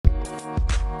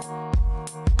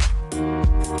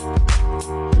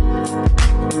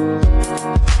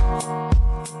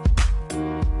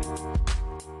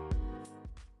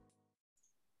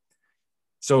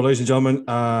So, ladies and gentlemen,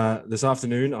 this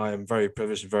afternoon I am very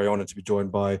privileged and very honoured to be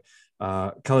joined by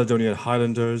Caledonian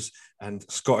Highlanders and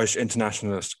Scottish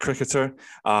internationalist cricketer.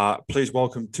 Please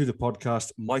welcome to the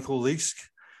podcast, Michael Leask.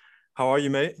 How are you,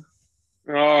 mate?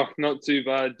 Oh, not too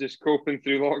bad. Just coping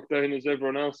through lockdown as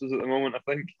everyone else is at the moment, I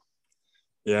think.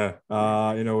 Yeah,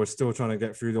 we're still trying to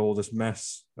get through all this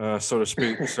mess, so to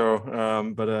speak.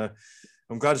 But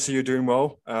I'm glad to see you doing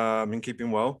well and keeping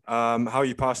well. How are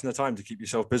you passing the time to keep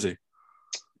yourself busy?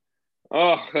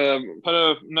 Oh, had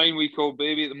a 9-week-old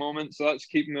baby at the moment, so that's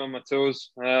keeping me on my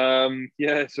toes.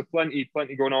 Yeah, so plenty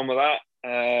going on with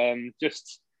that.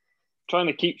 Just trying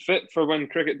to keep fit for when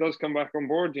cricket does come back on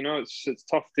board. You know, it's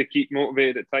tough to keep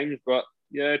motivated at times, but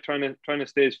yeah, trying to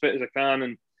stay as fit as I can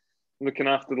and looking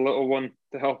after the little one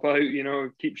to help out. You know,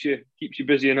 keeps you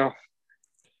busy enough.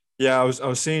 Yeah, I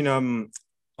was seeing on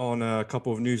a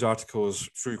couple of news articles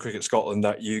through Cricket Scotland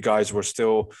that you guys were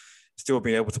still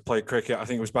being able to play cricket. I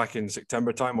think it was back in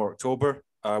September time or October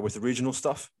with the regional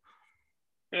stuff.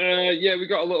 Yeah, we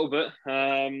got a little bit.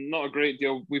 Not a great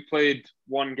deal. We played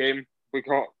one game. We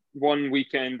got one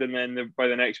weekend, and then by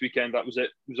the next weekend, that was it.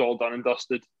 It was all done and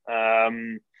dusted.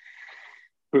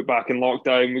 Put back in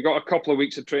lockdown. We got a couple of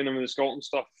weeks of training with the Scotland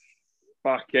stuff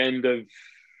back end of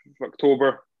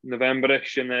October,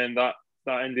 November-ish, and then that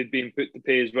ended being put to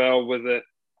pay as well with the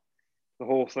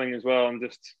whole thing as well, and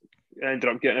just ended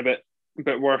up getting a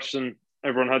bit worse, and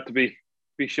everyone had to be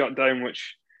shut down,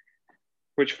 which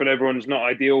for everyone is not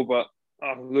ideal. But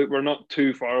look, we're not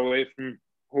too far away from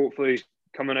hopefully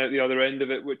coming out the other end of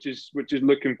it, which is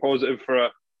looking positive for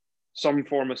some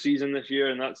form of season this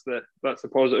year, and that's the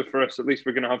positive for us. At least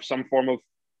we're going to have some form of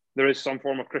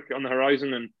cricket on the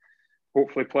horizon, and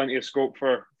hopefully plenty of scope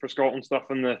for Scotland stuff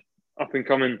in the up and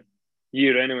coming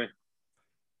year anyway.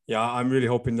 Yeah, I'm really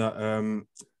hoping that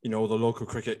the local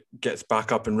cricket gets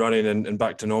back up and running and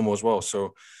back to normal as well.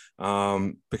 So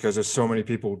because there's so many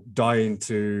people dying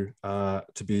to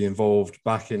be involved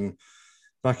back in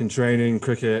training,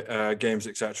 cricket, games,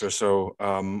 etc. So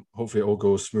hopefully it all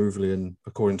goes smoothly and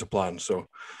according to plan. So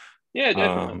yeah,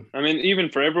 definitely. I mean, even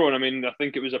for everyone, I mean, I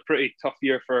think it was a pretty tough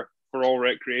year for all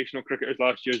recreational cricketers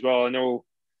last year as well. I know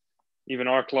even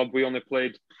our club, we only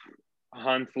played a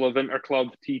handful of inter-club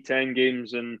T10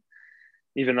 games, and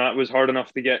even that was hard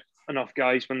enough to get enough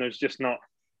guys when there's just not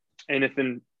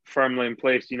anything firmly in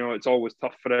place. You know, it's always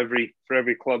tough for every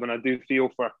club, and I do feel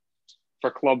for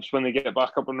clubs when they get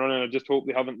back up and running. I just hope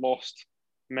they haven't lost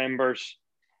members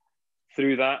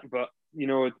through that. But you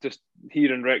know, just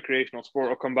hearing recreational sport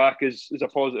will come back is a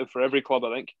positive for every club,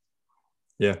 I think.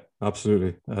 Yeah,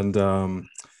 absolutely. And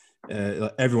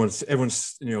everyone's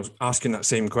asking that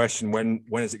same question: when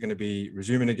is it going to be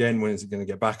resuming again? When is it going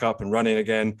to get back up and running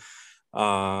again?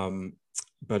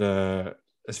 But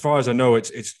as far as I know,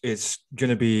 it's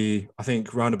going to be, I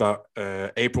think, around about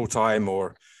April time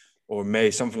or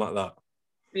May, something like that.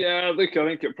 Yeah, look, I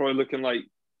think it's probably looking like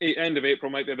end of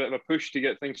April might be a bit of a push to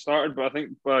get things started, but I think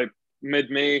by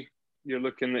mid-May you're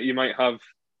looking that you might have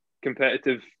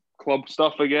competitive club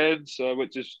stuff again. So,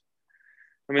 which is,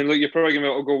 I mean, look, you're probably going to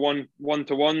be able to go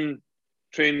one-to-one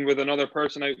train with another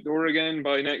person outdoor again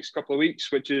by next couple of weeks,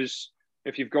 which is,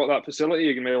 if you've got that facility,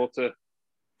 you're going to be able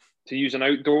to use an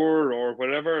outdoor or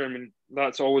whatever. I mean,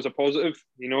 that's always a positive.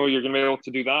 You know, you're going to be able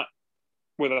to do that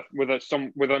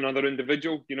with another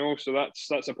individual, you know, so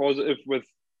that's a positive with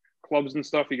clubs and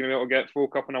stuff. You're going to be able to get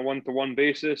folk up on a one-to-one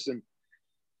basis, and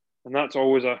that's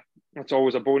always a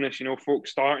bonus, you know, folks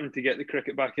starting to get the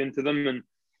cricket back into them, and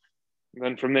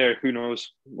then from there, who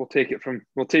knows? We'll take it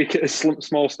as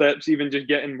small steps. Even just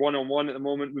getting one-on-one at the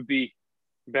moment would be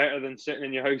better than sitting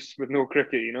in your house with no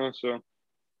cricket, you know. So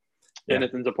yeah,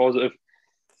 anything's a positive.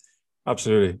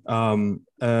 Absolutely. I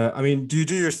mean, do you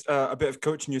do a bit of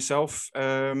coaching yourself?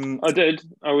 I did.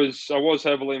 I was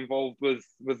heavily involved with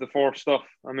the Forf stuff.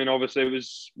 I mean, obviously it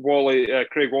was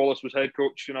Craig Wallace was head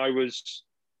coach, and I was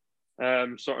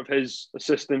sort of his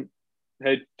assistant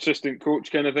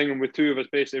coach kind of thing. And with two of us,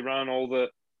 basically ran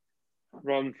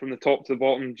from the top to the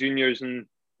bottom, juniors and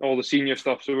all the senior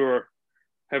stuff. So we were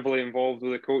heavily involved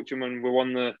with the coaching when we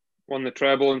won the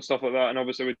treble and stuff like that. And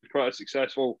obviously we had quite a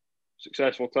successful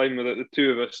time with it. The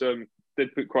two of us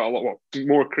did put quite a lot. Well,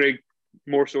 more Craig,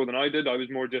 more so than I did. I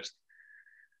was more just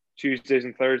Tuesdays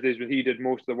and Thursdays, but he did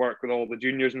most of the work with all the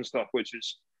juniors and stuff, which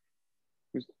is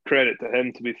credit to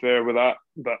him, to be fair with that.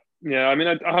 But yeah, I mean,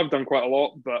 I have done quite a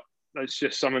lot, but it's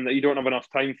just something that you don't have enough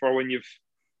time for when you've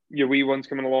your wee ones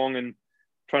coming along and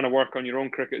trying to work on your own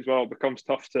cricket as well. It becomes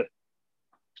tough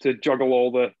to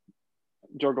juggle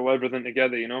everything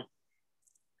together, you know.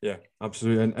 Yeah,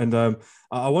 absolutely. And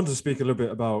I want to speak a little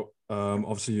bit about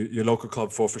Obviously, your local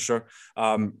club, Forfarshire.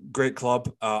 Great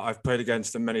club. I've played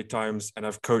against them many times, and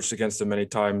I've coached against them many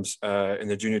times in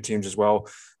the junior teams as well.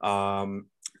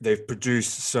 They've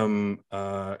produced some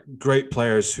great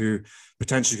players who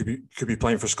potentially could be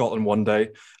playing for Scotland one day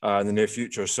in the near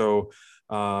future. So,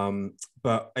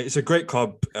 but it's a great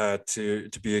club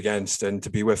to be against and to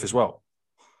be with as well.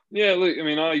 Yeah, look, I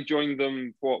mean, I joined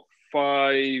them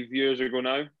 5 years ago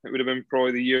now. It would have been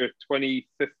probably the year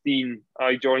 2015.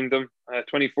 I joined them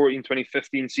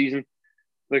 2014-2015 season.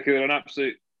 Like, they're an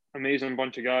absolute amazing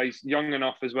bunch of guys, young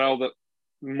enough as well that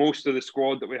most of the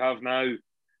squad that we have now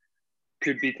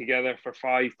could be together for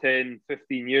 5, 10,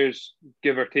 15 years,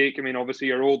 give or take. I mean,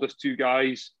 obviously, our oldest two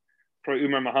guys, probably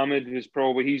Umar Mohammed, is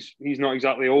probably he's not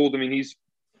exactly old. I mean, he's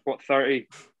 30,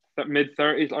 mid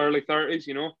 30s, early 30s,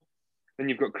 you know. Then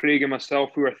you've got Craig and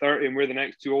myself who are 30, and we're the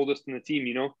next two oldest in the team,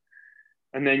 you know.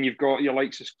 And then you've got your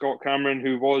likes of Scott Cameron,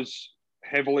 who was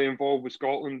heavily involved with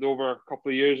Scotland over a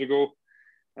couple of years ago.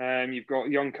 You've got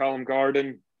young Callum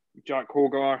Garden, Jack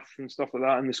Hogarth, and stuff like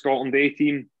that in the Scotland A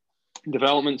team,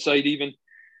 development side even.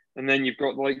 And then you've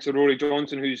got the likes of Rory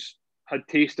Johnson, who's had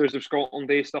tasters of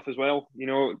Scotland A stuff as well. You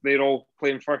know, they're all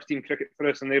playing first team cricket for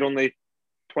us, and they're only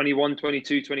 21,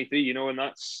 22, 23, you know, and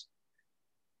that's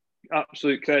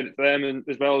absolute credit to them, and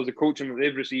as well as the coaching that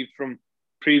they've received from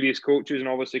previous coaches. And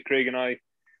obviously Craig and I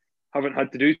haven't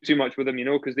had to do too much with them, you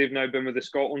know, because they've now been with the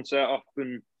Scotland setup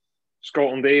and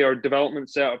Scotland A or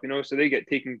development setup, you know, so they get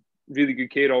taken really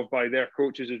good care of by their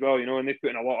coaches as well, you know, and they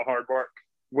put in a lot of hard work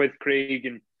with Craig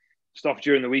and stuff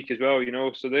during the week as well, you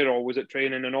know, so they're always at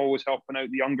training and always helping out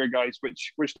the younger guys,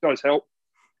 which does help.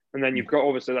 And then you've got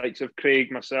obviously the likes of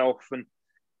Craig, myself, and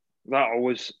that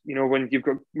always, you know, when you've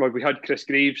got, well, we had Chris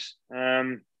Greaves. I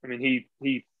mean,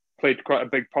 he played quite a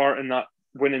big part in that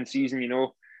winning season, you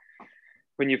know.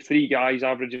 When you have three guys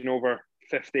averaging over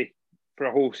 50 for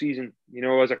a whole season, you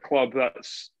know, as a club,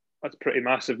 that's pretty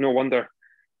massive. No wonder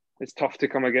it's tough to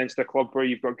come against a club where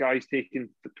you've got guys taking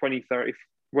 20, 30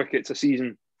 wickets a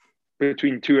season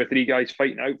between two or three guys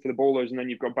fighting out for the bowlers, and then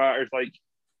you've got batters like,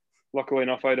 luckily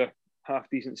enough, I had a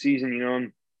half-decent season, you know,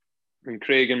 and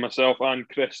Craig and myself and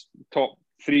Chris, top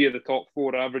three of the top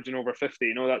four averaging over 50.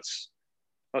 You know, that's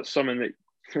something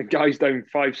that guys down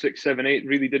 5, 6, 7, 8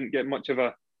 really didn't get much of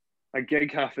a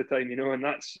gig half the time, you know, and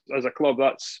that's, as a club,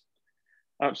 that's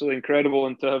absolutely incredible.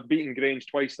 And to have beaten Grange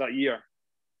twice that year,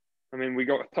 I mean, we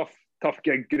got a tough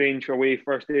gig Grange away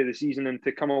first day of the season, and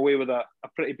to come away with a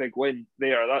pretty big win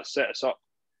there, that set us up.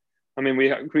 I mean, we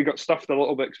got stuffed a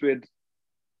little bit because we had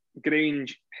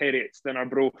Grange, Heriots, then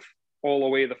Arbroath all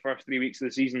away the first 3 weeks of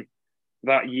the season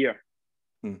that year.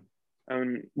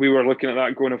 And we were looking at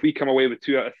that going, if we come away with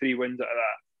 2 out of 3 wins out of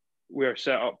that, we're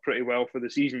set up pretty well for the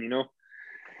season, you know,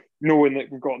 knowing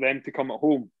that we've got them to come at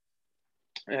home.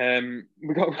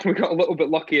 We got a little bit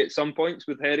lucky at some points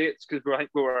with Heriots, because I think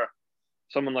we were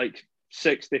someone like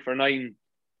 60 for 9,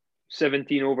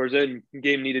 17 overs in. The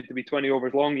game needed to be 20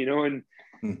 overs long, you know, and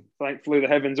thankfully the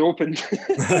heavens opened.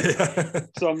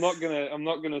 So I'm not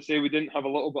gonna say we didn't have a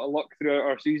little bit of luck throughout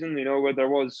our season, you know, where there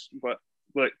was, but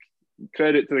like,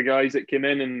 credit to the guys that came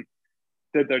in and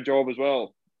did their job as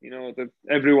well. You know,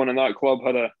 everyone in that club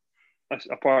had a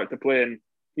part to play, and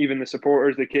even the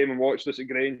supporters, they came and watched us at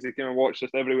Grange, they came and watched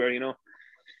us everywhere, you know.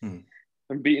 And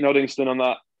beating Uddingston on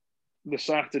the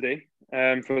Saturday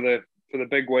for the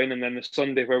big win, and then the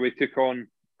Sunday where we took on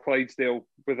Clydesdale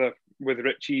with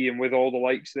Richie and with all the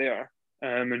likes there,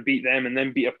 and beat them, and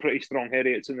then beat a pretty strong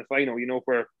Heriots in the final, you know,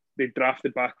 where they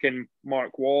drafted back in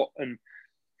Mark Watt and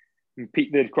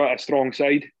Pete did quite a strong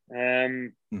side,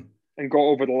 and got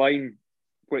over the line,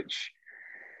 which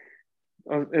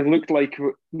it looked like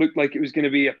it was going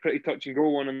to be a pretty touch and go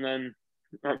one, and then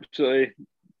absolutely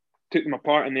took them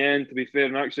apart in the end, to be fair,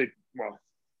 and actually, well,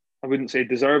 I wouldn't say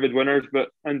deserved winners, but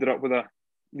ended up with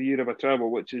the year of a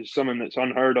treble, which is something that's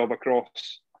unheard of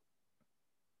across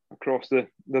the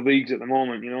leagues at the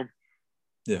moment, you know.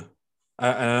 Yeah,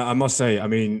 I must say, I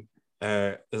mean,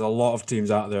 there's a lot of teams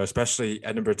out there, especially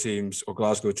Edinburgh teams or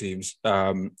Glasgow teams,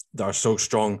 that are so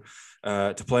strong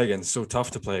to play against, so tough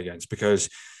to play against, because,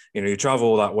 you know, you travel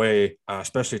all that way,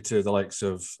 especially to the likes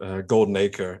of Golden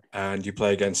Acre, and you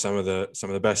play against some of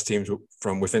the best teams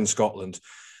from within Scotland,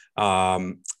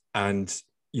 and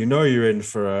you know you're in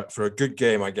for a good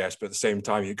game, I guess, but at the same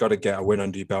time you've got to get a win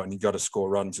under your belt, and you've got to score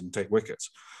runs and take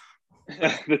wickets.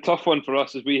 The tough one for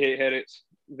us is we hate Heriots.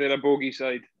 They're a bogey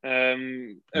side.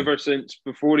 Ever since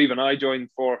before even I joined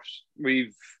Force,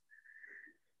 we've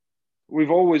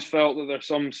always felt that there's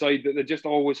some side that they just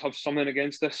always have something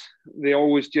against us. They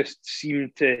always just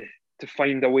seem to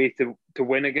find a way to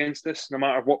win against us, no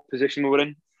matter what position we're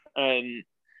in. And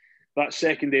that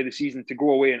second day of the season to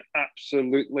go away and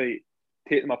absolutely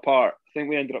take them apart. I think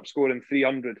we ended up scoring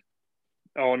 300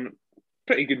 on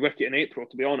pretty good wicket in April,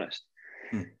 to be honest.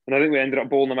 And I think we ended up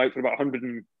bowling them out for about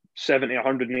 170,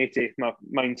 180, if my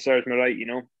mind serves me right,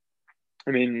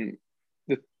 I mean,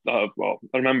 I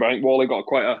remember I think Wally got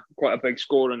quite a big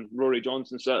score and Rory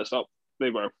Johnson set us up. They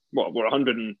were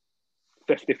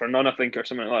 150 for none, I think, or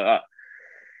something like that.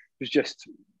 It was just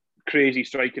crazy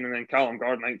striking, and then Callum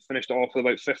Gardner, I think, finished it off with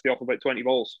about 50 off about 20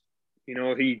 balls.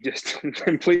 He just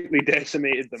completely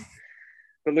decimated them.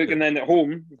 But look, and then at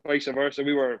home, vice versa,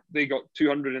 they got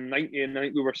 290, and I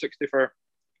think we were 60 for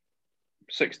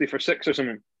 6 or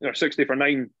something, or 60 for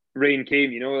 9. Rain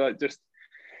came, that just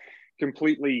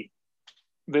completely.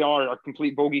 They are a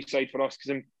complete bogey side for us,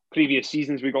 because in previous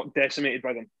seasons we got decimated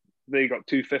by them. They got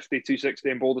 250, 260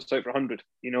 and bowled us out for 100.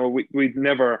 We've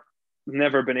never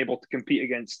been able to compete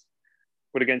against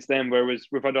them, whereas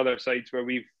we've had other sides where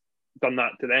we've done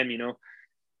that to them,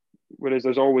 Whereas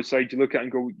there's always sides you look at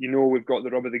and go, we've got the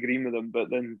rub of the green with them, but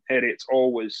then Heriot's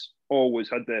always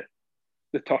had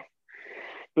the tough.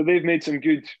 But they've made some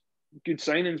good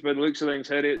signings by the looks of things,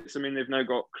 Heriot's. I mean, they've now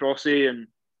got Crossy and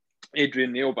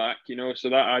Adrian Neil back, so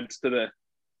that adds to the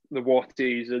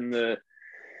Watties and the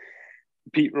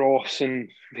Pete Ross and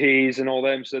Hayes and all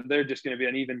them. So they're just going to be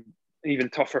an even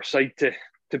tougher side to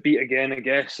beat again, I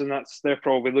guess. And they're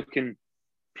probably looking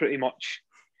pretty much,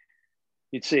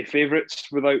 you'd say, favourites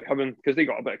without having, because they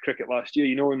got a bit of cricket last year,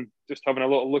 and just having a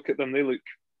little look at them, they look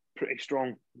pretty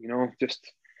strong,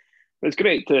 it's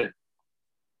great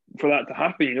for that to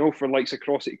happen, for likes of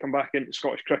Crossy to come back into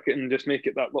Scottish cricket and just make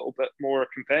it that little bit more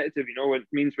competitive. It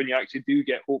means when you actually do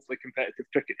get hopefully competitive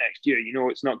cricket next year,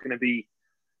 it's not going to be,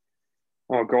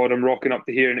 oh God, I'm rocking up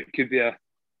to here and it could be a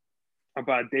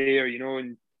bad day, or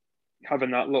and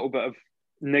having that little bit of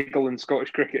niggle in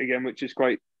Scottish cricket again, which is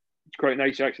quite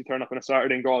nice. You actually turn up on a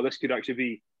Saturday and go, oh, this could actually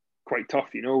be quite tough,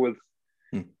 with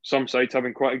some sides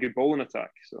having quite a good bowling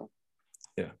attack. So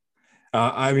yeah.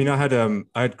 I mean, I had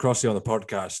Crossy on the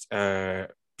podcast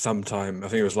sometime. I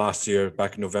think it was last year,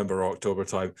 back in November or October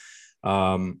time,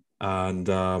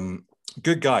 and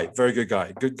good guy, very good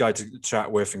guy to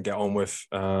chat with and get on with.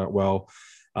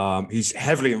 He's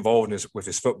heavily involved with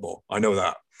his football. I know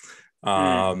that,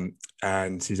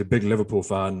 and he's a big Liverpool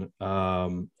fan.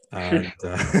 And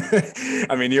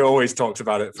I mean, he always talks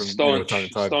about it from time to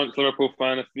time. Staunch Liverpool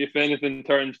fan. If anything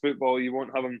turns football, you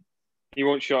won't have him. He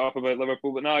won't shut up about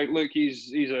Liverpool. But now, look,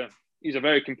 he's a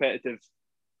very competitive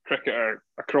cricketer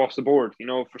across the board.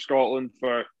 For Scotland,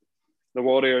 for the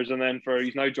Warriors, and then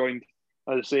he's now joined,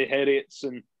 as I say, Heriot's,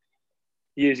 and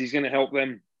he's going to help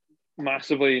them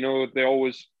massively. You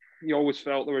always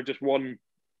felt there were just 1-2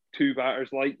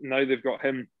 batters light. Now they've got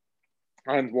him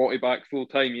and Watty back full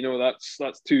time.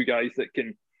 That's 2 guys that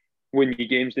can win you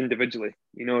games individually.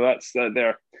 That's that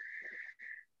there.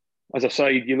 As a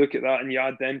side, you look at that and you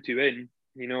add them 2 in,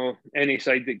 any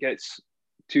side that gets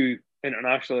 2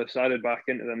 internationalists added back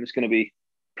into them is going to be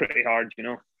pretty hard,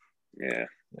 Yeah.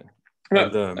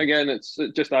 But again, it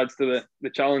just adds to the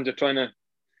challenge of trying to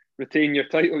retain your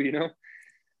title,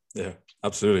 Yeah,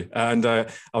 absolutely. And I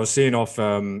was seeing off,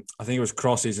 I think it was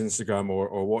Crossy's Instagram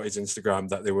or Watty's Instagram,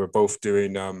 that they were both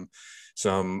doing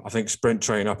some, I think, sprint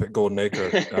training up at Golden Acre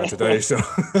today. So,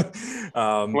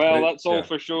 that's all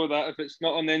for sure. That if it's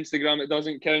not on Instagram, it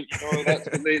doesn't count. That's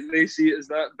what they see it as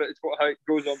that. But it's how it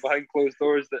goes on behind closed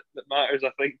doors that matters,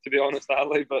 I think. To be honest,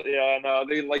 Ali. But yeah, no,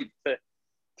 they like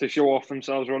to show off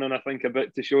themselves running, I think, a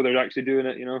bit to show they're actually doing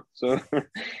it. So,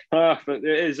 but it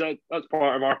is that's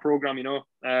part of our program,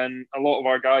 and a lot of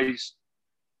our guys,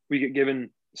 we get given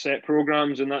set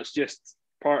programs, and that's just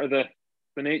part of the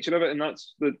nature of it. And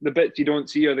that's the bits you don't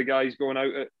see are the guys going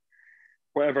out at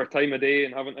whatever time of day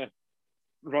and having to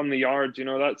run the yards.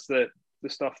 That's the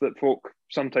stuff that folk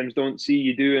sometimes don't see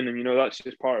you doing, and that's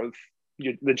just part of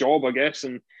the job, I guess.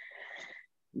 And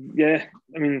yeah,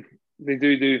 I mean, they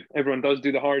do. Everyone does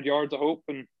do the hard yards, I hope,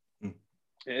 and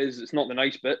it's not the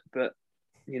nice bit, but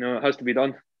it has to be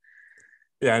done.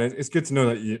 Yeah, and it's good to know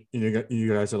that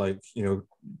you guys are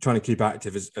trying to keep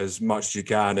active as much as you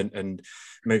can and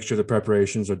make sure the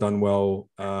preparations are done well,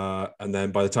 and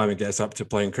then by the time it gets up to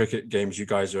playing cricket games, you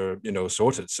guys are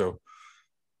sorted. So,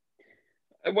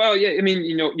 well, yeah, I mean,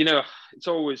 it's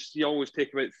always you always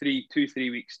take about 3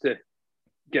 weeks to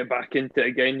get back into it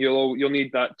again. You'll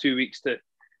need that 2 weeks to.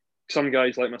 Some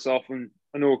guys like myself, and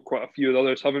I know quite a few of the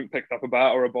others, haven't picked up a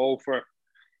bat or a ball for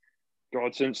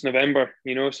since November,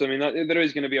 So I mean, there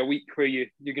is going to be a week where you're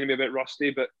going to be a bit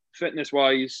rusty, but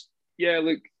fitness-wise, yeah,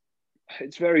 look,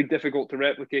 it's very difficult to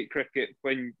replicate cricket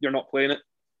when you're not playing it,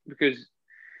 because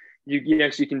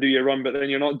yes, you can do your run, but then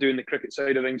you're not doing the cricket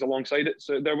side of things alongside it.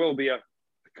 So there will be a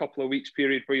couple of weeks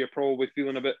period where you're probably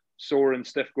feeling a bit sore and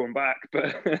stiff going back,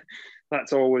 but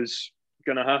that's always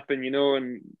going to happen,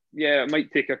 and yeah, it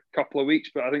might take a couple of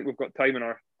weeks, but I think we've got time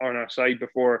on our side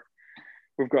before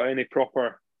we've got any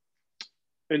proper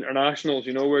internationals.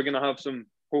 We're going to have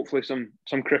hopefully some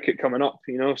cricket coming up,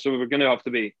 so we're going to have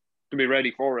to be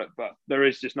ready for it, but there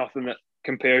is just nothing that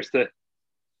compares to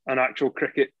an actual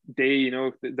cricket day.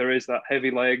 There is that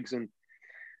heavy legs, and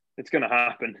it's going to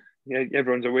happen. Yeah,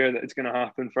 everyone's aware that it's going to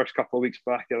happen first couple of weeks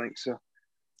back, I think so.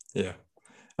 Yeah.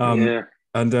 Yeah.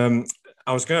 And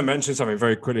I was going to mention something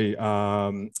very quickly.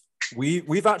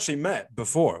 We've actually met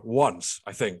before once,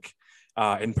 I think,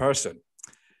 in person.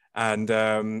 And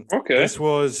okay. This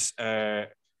was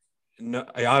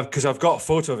because I've got a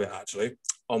photo of it actually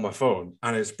on my phone,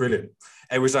 and it's brilliant.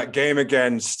 It was that game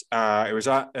against it was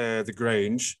at the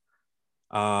Grange,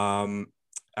 and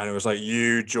it was like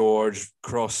you, George,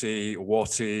 Crossy,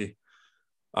 Watty.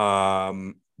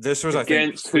 This was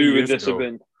against I think 3 who would years this ago. have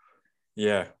been?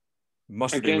 Yeah,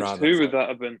 must have against been who would that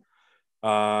have been?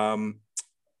 Can't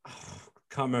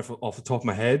remember off the top of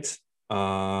my head.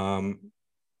 I'm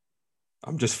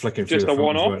just flicking through Just the a photos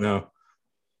one-off? right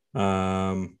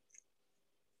now.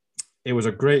 It was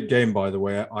a great game, by the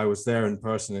way. I was there in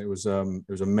person. It was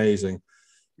amazing.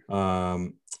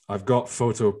 I've got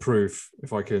photo proof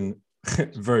if I can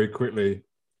very quickly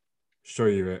show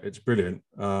you it. It's brilliant.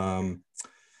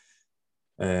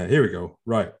 Here we go.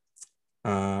 Right.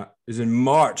 It was in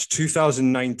March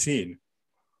 2019.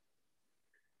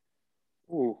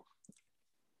 Oh.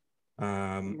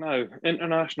 No,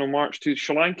 international march to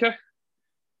Sri Lanka.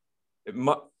 It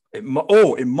might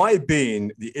have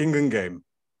been the England game.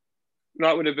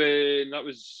 That would have been. That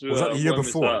was that the year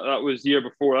before? That was the year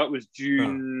before. That was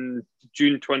June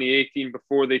 2018,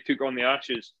 before they took on the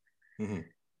Ashes. Mm-hmm.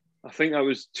 I think that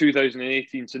was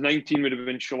 2018. So 19 would have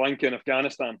been Sri Lanka and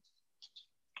Afghanistan.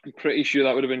 I'm pretty sure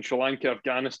that would have been Sri Lanka,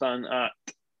 Afghanistan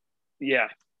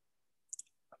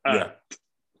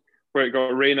where it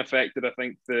got rain affected. I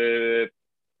think it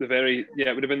would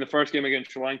have been the first game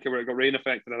against Sri Lanka where it got rain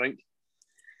affected, I think.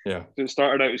 Yeah. So it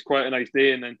started out as quite a nice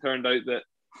day, and then turned out that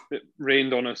it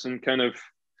rained on us and kind of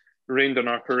rained on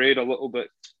our parade a little bit,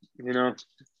 Yeah.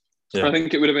 I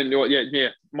think it would have been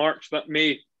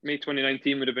May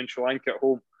 2019 would have been Sri Lanka at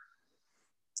home.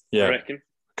 Yeah. I reckon.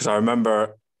 Because I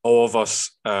remember all of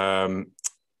us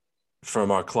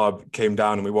from our club came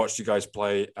down and we watched you guys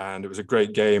play, and it was a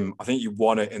great game. I think you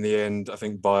won it in the end. I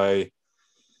think by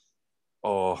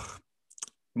Sri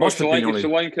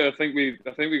Lanka. I think we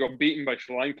got beaten by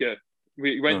Sri Lanka.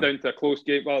 We went down to a close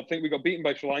game. Well, I think we got beaten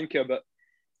by Sri Lanka,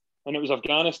 and it was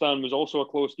Afghanistan was also a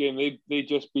close game. They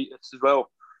just beat us as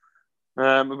well.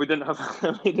 We didn't have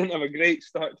a great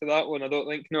start to that one. I don't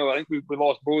think. No, I think we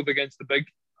lost both against the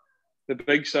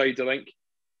big sides. I think.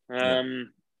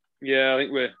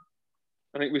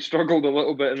 I think we struggled a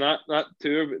little bit in that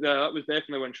tour, but that was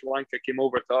definitely when Sri Lanka came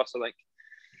over to us, I think.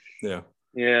 Yeah.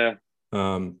 Yeah.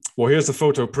 Well, here's the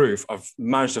photo proof. I've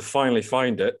managed to finally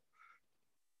find it.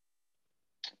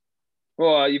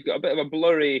 Well, you've got a bit of a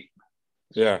blurry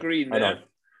screen there. I know.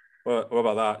 What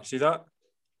about that? See that?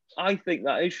 I think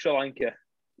that is Sri Lanka.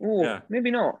 Oh, yeah. Maybe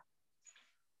not.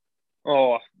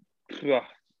 Oh,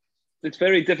 it's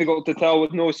very difficult to tell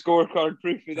with no scorecard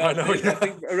proof of that. I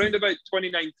think around about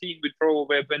 2019 would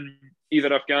probably have been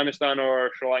either Afghanistan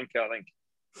or Sri Lanka, I think.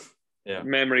 Yeah.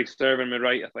 Memory serving me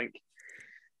right, I think.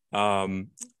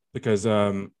 Because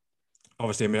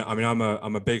obviously,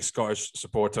 I'm a big Scottish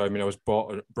supporter. I mean, I was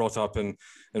brought up and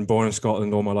born in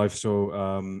Scotland all my life,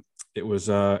 so it was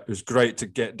great to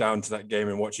get down to that game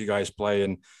and watch you guys play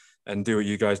and do what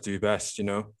you guys do best.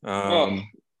 Yeah,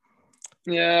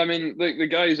 I mean, the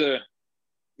guys have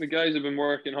been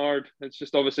working hard. It's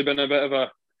just obviously been a bit of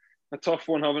a tough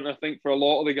one, I think, for a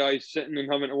lot of the guys sitting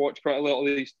and having to watch quite a lot of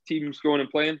these teams going and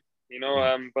playing.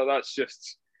 But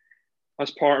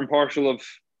that's part and parcel of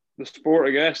the sport,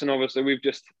 I guess. And obviously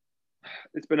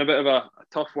it's been a bit of a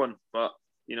tough one, but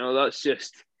that's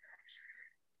just,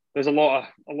 there's a lot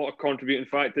of contributing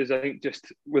factors, I think,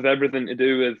 just with everything to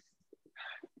do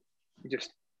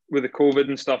with the COVID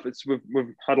and stuff.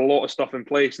 We've had a lot of stuff in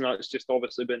place, and that's just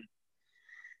obviously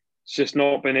it's just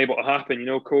not been able to happen.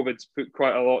 COVID's put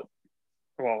quite a lot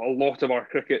of our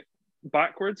cricket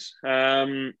backwards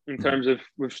in terms of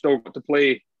we've still got to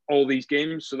play all these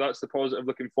games, so that's the positive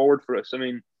looking forward for us. I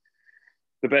mean,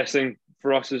 the best thing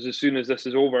for us is as soon as this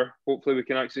is over, hopefully we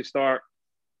can actually start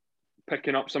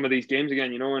picking up some of these games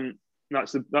again, and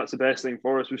that's the best thing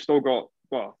for us. We've still got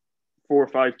 4 or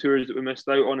 5 tours that we missed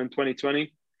out on in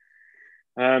 2020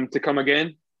 to come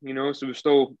again, so we've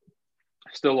still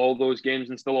still all those games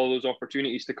and still all those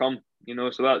opportunities to come.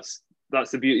 So that's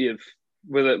the beauty of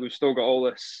with it. We've still got all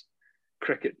this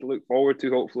cricket to look forward to,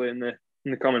 hopefully in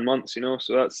the coming months. So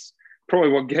that's probably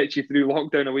what gets you through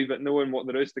lockdown a wee bit, knowing what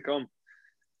there is to come.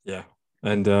 Yeah,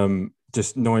 and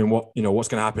just knowing what's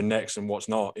going to happen next and what's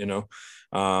not. Yeah,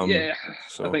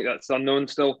 so. I think that's unknown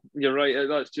still. You're right.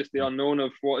 That's just the unknown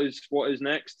of what is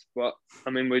next. But I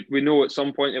mean, we know at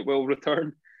some point it will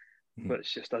return. Mm-hmm. But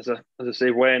it's just as I say,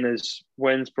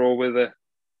 when's probably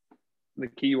the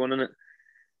key one, isn't it?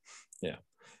 Yeah.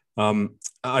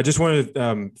 I just wanted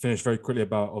to finish very quickly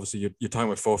about obviously your time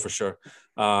with Forfarshire.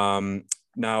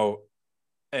 Now,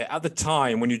 at the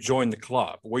time when you joined the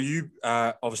club, were you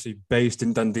obviously based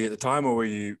in Dundee at the time, or were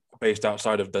you based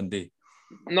outside of Dundee?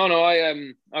 No.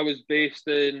 I was based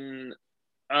in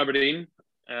Aberdeen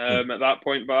at that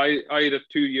point, but I had a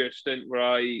 2-year stint where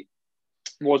I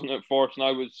wasn't at Force, and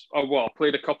I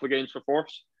played a couple of games for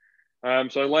Force.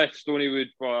 So I left Stonywood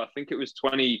for, I think it was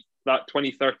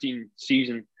 2013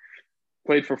 season.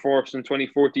 Played for Force in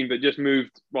 2014, but just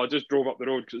drove up the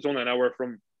road because it's only an hour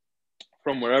from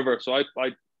wherever. So I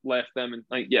left them in,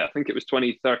 I think it was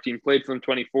 2013. Played for them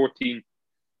 2014,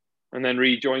 and then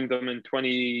rejoined them in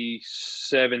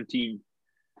 2017.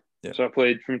 Yeah. So I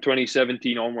played from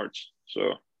 2017 onwards.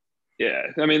 So yeah,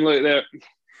 I mean, look,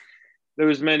 there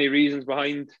was many reasons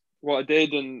behind what I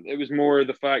did, and it was more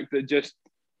the fact that just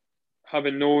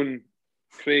having known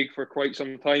Craig for quite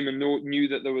some time and knew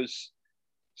that there was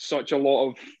such a lot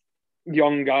of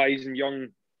young guys and young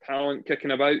talent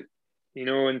kicking about,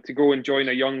 and to go and join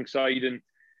a young side and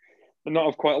not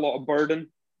have quite a lot of burden,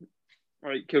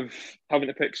 like of having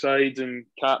to pick sides and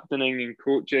captaining and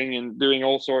coaching and doing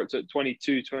all sorts at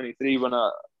 22, 23, when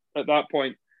at that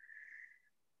point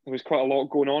there was quite a lot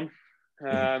going on.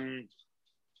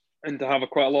 And to have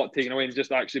quite a lot taken away and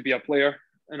just actually be a player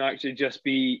and actually just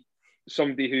be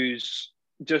somebody who's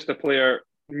just a player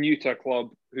new to a club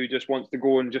who just wants to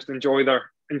go and just enjoy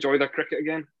their cricket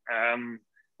again.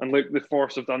 And look, the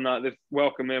Force have done that. They've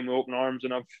welcomed me with open arms,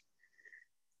 and I'm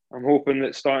hoping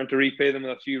that starting to repay them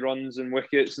with a few runs and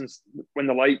wickets and when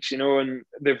the likes, and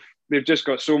they've just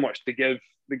got so much to give.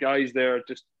 The guys there,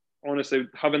 just honestly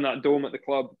having that dome at the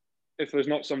club, if there's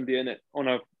not somebody in it on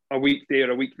a weekday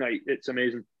or a weeknight, it's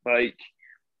amazing. Like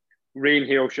rain,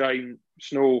 hail, shine,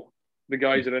 snow, the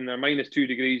guys are in there. -2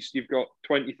 degrees, you've got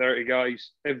 20, 30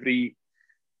 guys every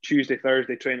Tuesday,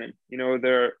 Thursday training.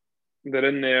 They're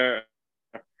in there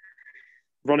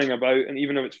running about, and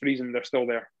even if it's freezing, they're still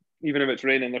there. Even if it's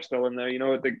raining, they're still in there.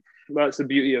 That's the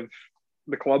beauty of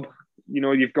the club.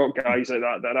 You've got guys like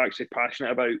that are actually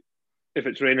passionate about, if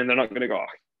it's raining, they're not going to go,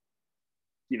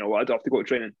 I'd have to go to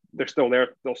training. They're still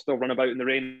there. They'll still run about in the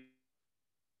rain.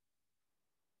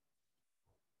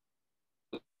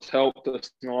 It's helped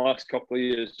us in the last couple of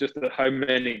years, just how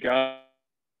many guys,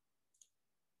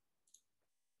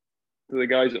 the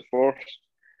guys at Force.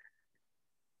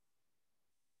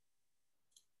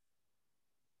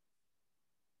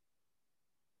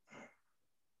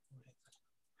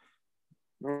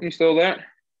 Are you still there?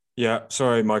 Yeah,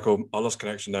 sorry, Michael. I lost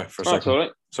connection there for a second. That's all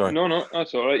right. Sorry. No,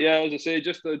 that's all right. Yeah, as I say,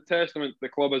 just a testament to the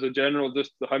club as a general,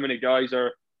 just how many guys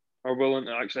are willing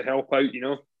to actually help out,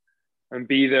 and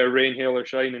be there, rain, hail, or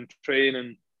shine, and train.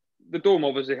 And the dome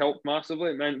obviously helped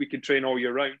massively. It meant we could train all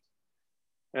year round.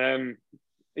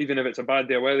 Even if it's a bad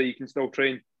day of weather, you can still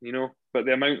train, But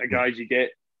the amount of guys you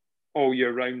get all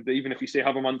year round, even if you say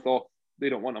have a month off, they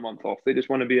don't want a month off. They just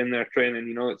want to be in there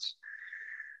training,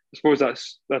 I suppose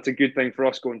that's a good thing for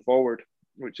us going forward,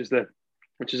 which is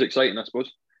exciting, I suppose.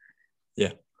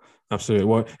 Yeah, absolutely.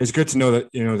 Well, it's good to know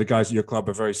that the guys at your club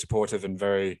are very supportive and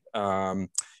very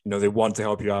they want to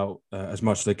help you out as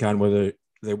much as they can, whether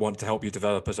they want to help you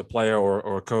develop as a player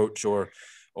or a coach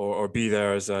or be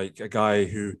there as a guy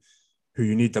who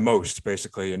you need the most,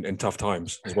 basically in tough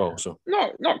times as well. So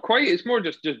no, not quite. It's more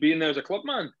just being there as a club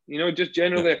man. Just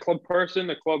generally a club person,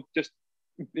 a club just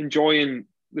enjoying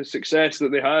the success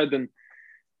that they had and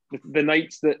the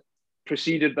nights that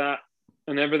preceded that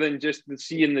and everything, just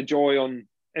seeing the joy on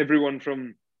everyone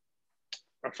from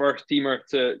a first teamer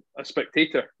to a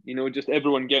spectator, just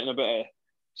everyone getting a bit of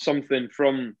something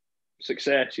from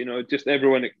success, just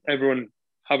everyone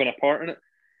having a part in it.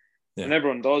 Yeah. And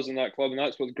everyone does in that club, and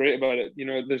that's what's great about it.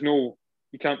 You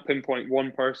can't pinpoint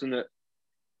one person that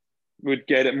would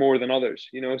get it more than others,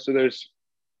 so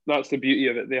that's the beauty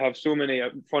of it. They have so many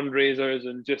fundraisers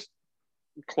and just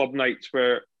club nights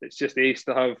where it's just ace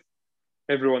to have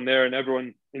everyone there and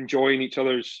everyone enjoying each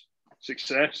other's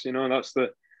success. That's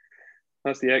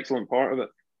the excellent part of it.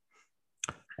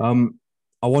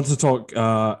 I want to talk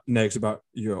next about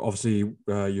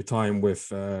your time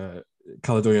with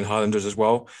Caledonian Highlanders as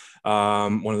well,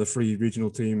 one of the 3 regional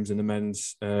teams in the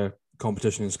men's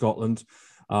competition in Scotland.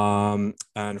 And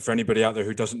for anybody out there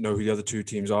who doesn't know who the other 2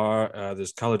 teams are,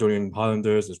 there's Caledonian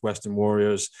Highlanders, there's Western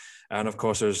Warriors, and of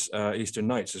course there's Eastern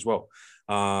Knights as well.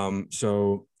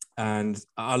 And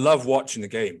I love watching the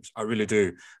games. I really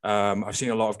do. I've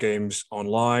seen a lot of games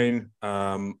online.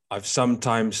 I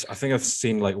think I've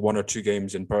seen like 1 or 2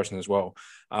 games in person as well.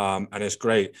 And it's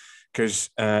great because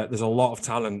there's a lot of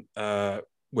talent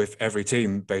with every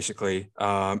team basically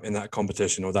in that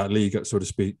competition or that league, so to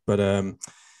speak. But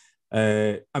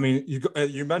I mean,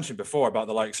 you mentioned before about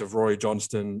the likes of Roy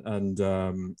Johnston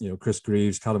and Chris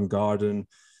Greaves, Callum Garden.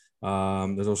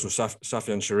 There's also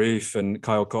Safian Sharif and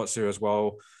Kyle Kotzer as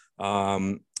well.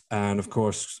 And of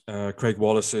course, Craig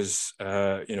Wallace is,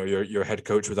 your head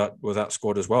coach with that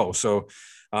squad as well. So,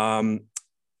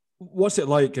 what's it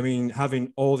like? I mean,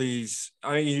 having all these.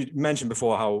 I mean, you mentioned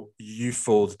before how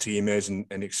youthful the team is and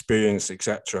experienced,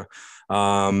 etc.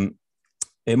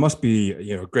 It must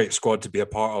be a great squad to be a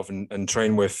part of and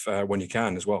train with when you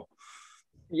can as well.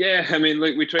 Yeah, I mean,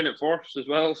 like we train at Force as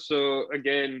well. So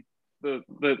again, the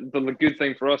good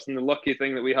thing for us and the lucky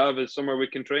thing that we have is somewhere we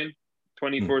can train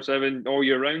 24/7 all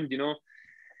year round,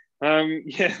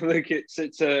 Yeah, like it's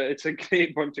a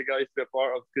great bunch of guys to be a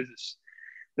part of because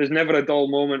there's never a dull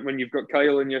moment when you've got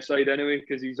Kyle on your side anyway,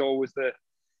 because he's always the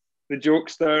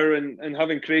jokester and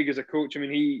having Craig as a coach. I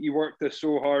mean, he worked this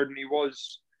so hard and he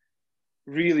was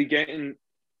really getting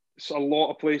a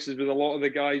lot of places with a lot of the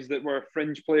guys that were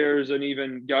fringe players and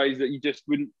even guys that you just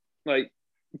wouldn't like.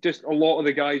 Just a lot of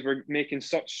the guys were making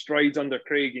such strides under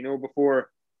Craig, before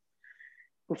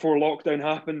lockdown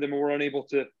happened and we were unable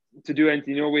to do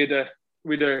anything. We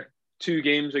had 2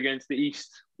 games against the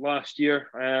East last year,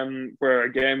 where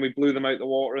again we blew them out the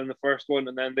water in the first one,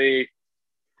 and then they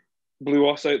blew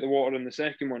us out the water in the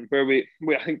second one. Where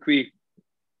I think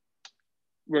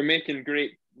we're making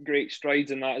great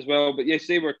strides in that as well. But yes,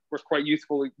 we're quite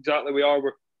youthful. Exactly, we are.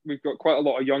 We've got quite a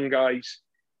lot of young guys.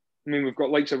 I mean, we've got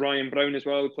likes of Ryan Brown as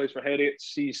well, who plays for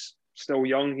Heriots. He's still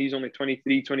young. He's only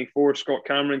 23, 24. Scott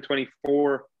Cameron,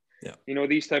 24. Yeah.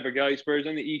 These type of guys. Whereas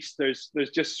in the East, there's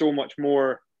just so much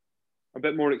more, a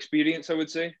bit more experience, I would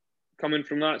say, coming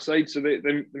from that side. So they're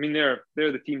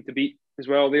the team to beat as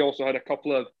well. They also had a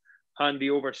couple of handy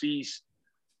overseas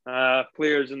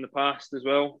players in the past as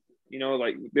well.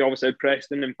 Like they obviously had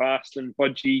Preston in past and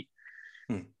Budgie,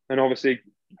 and obviously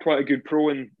quite a good pro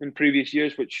in previous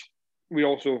years, which we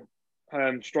also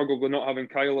struggled with not having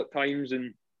Kyle at times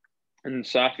and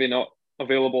Safi not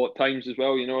available at times as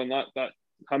well, and that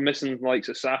I'm missing the likes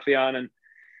of Safian, and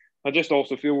I just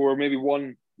also feel we're maybe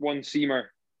one seamer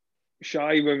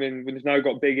shy when we've now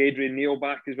got big Adrian Neal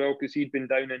back as well, because he'd been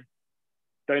down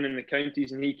in the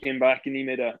counties and he came back and he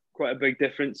made quite a big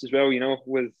difference as well,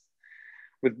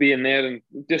 with being there and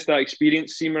just that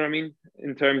experience seamer. I mean,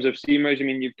 in terms of seamers, I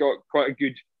mean, you've got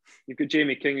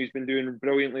Jamie King, who's been doing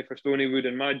brilliantly for Stonywood,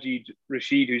 and Majid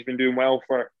Rashid, who's been doing well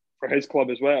for his club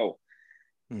as well.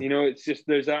 It's just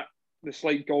there's the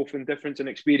slight golfing difference in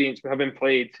experience for having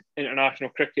played international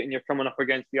cricket and you're coming up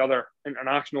against the other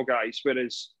international guys,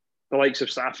 whereas the likes of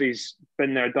Safi's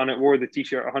been there, done it, wore the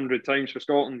t-shirt 100 times for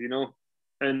Scotland,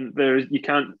 and you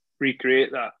can't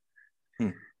recreate that.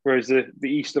 Whereas the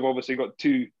East have obviously got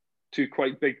two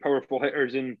quite big, powerful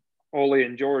hitters in Ollie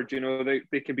and George.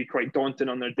 They can be quite daunting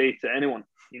on their day to anyone.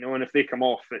 And if they come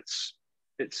off, it's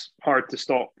hard to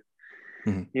stop.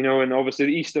 And obviously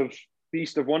the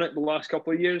East have won it the last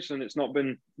couple of years, and it's not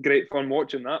been great fun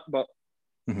watching that. But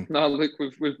no, look,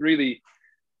 we've really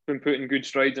been putting good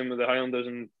strides in with the Highlanders,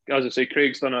 and as I say,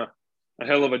 Craig's done a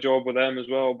hell of a job with them as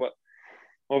well. But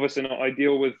obviously not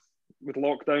ideal with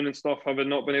lockdown and stuff, having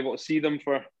not been able to see them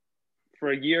for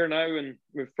a year now, and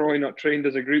we've probably not trained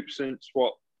as a group since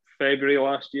February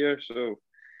last year. So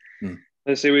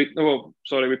let's say we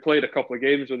played a couple of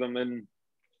games with them in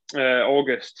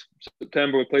August,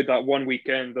 September. We played that one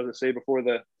weekend, as I say, before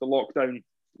the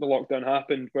lockdown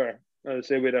happened, where, as I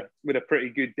say, we had a pretty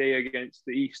good day against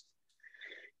the East.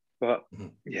 But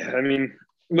yeah, I mean,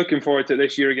 looking forward to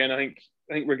this year again. I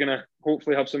think we're gonna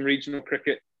hopefully have some regional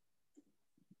cricket,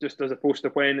 just as opposed to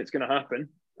when it's going to happen.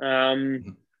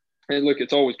 And look,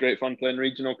 it's always great fun playing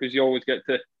regional because you always get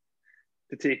to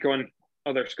take on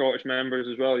other Scottish members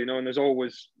as well, and there's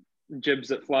always jibs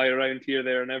that fly around here,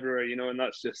 there, and everywhere, and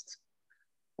that's just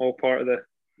all part of the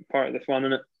fun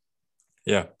in it.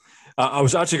 Yeah, I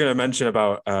was actually going to mention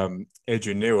about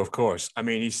Adrian Neal, of course. I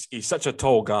mean, he's such a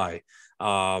tall guy,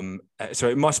 so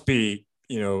it must be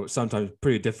sometimes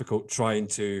pretty difficult trying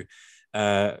to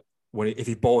if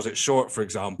he balls it short, for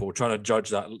example, trying to judge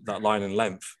that line and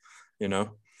length,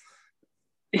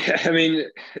 Yeah, I mean,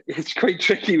 it's quite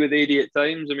tricky with AD at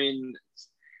times. I mean,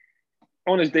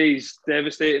 on his day, he's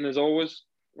devastating as always.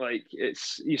 Like,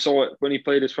 you saw it when he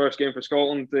played his first game for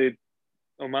Scotland. The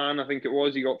Oman, I think it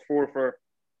was, he got 4 for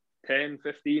 10,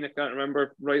 15, I can't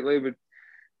remember rightly, but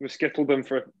we skittled him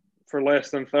for less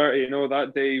than 30. You know,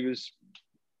 that day was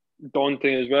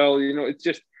daunting as well. You know, it's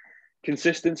just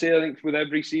consistency, I think, with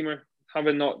every seamer,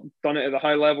 having not done it at the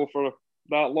high level for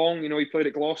that long. You know, he played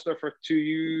at Gloucester for 2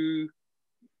 years.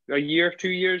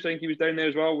 I think he was down there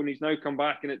as well when he's now come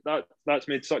back, and that's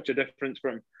made such a difference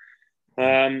for him.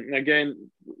 Again,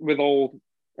 with all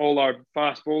our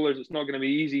fast bowlers, it's not going to be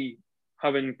easy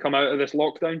having come out of this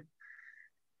lockdown.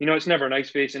 You know, it's never nice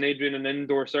facing Adrian on an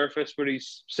indoor surface where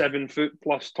he's 7 foot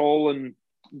plus tall and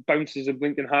bounces a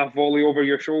blinking half volley over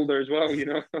your shoulder as well, you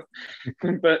know.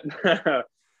 But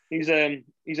he's a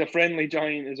friendly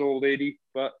giant, is old Eddie.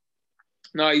 But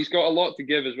no, he's got a lot to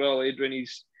give as well, Adrian.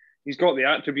 He's got the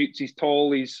attributes. He's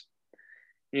tall. He's,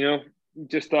 you know,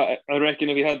 just that. I reckon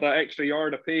if he had that extra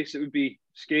yard of pace, it would be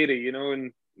scary, you know.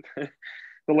 And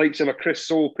the likes of a Chris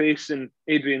Soule pace and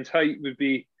Adrian's height would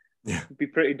be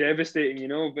pretty devastating, you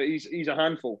know. But he's a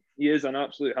handful. He is an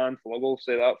absolute handful. I will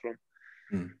say that for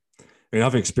him. I mean,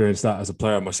 I've experienced that as a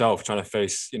player myself, trying to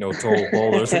face, you know, tall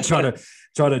bowlers and trying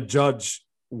to judge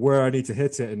where I need to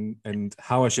hit it and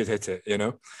how I should hit it, you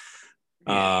know.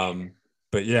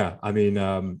 But yeah, I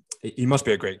mean, he must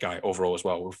be a great guy overall as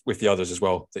well, with the others as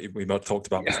well that we might talked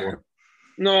about before.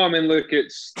 No, I mean, look,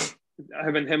 it's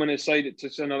having him on his side. It's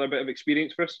just another bit of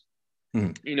experience for us.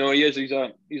 You know, he is. He's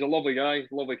a lovely guy,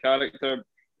 lovely character.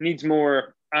 Needs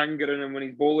more anger in him when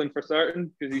he's bowling for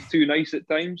certain, because he's too nice at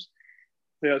times.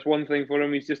 So that's one thing for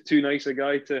him. He's just too nice a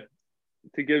guy to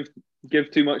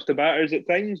give too much to batters at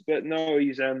times. But no,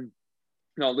 he's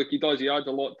no, look, he does. He adds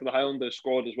a lot to the Highlanders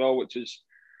squad as well, which is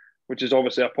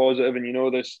obviously a positive. And you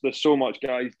know, there's so much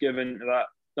guys given to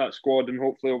that squad, and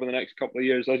hopefully over the next couple of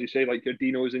years, as you say, like your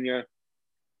Dinos and your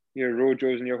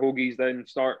Rojos and your Hoagies, then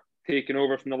start taking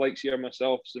over from the likes of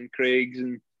myself and Craig's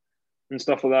and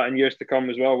stuff like that in years to come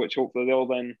as well, which hopefully they'll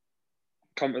then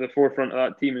come to the forefront of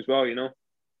that team as well, you know.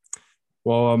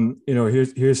 Well, you know,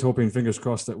 here's hoping, fingers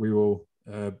crossed, that we will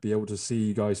be able to see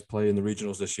you guys play in the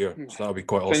regionals this year. So that'll be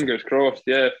quite awesome. Fingers crossed,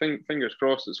 yeah. Fingers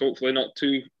crossed. It's hopefully not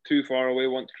too far away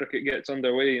once cricket gets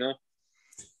underway, you know.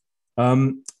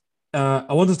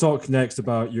 I want to talk next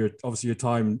about your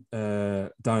time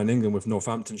down in England with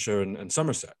Northamptonshire and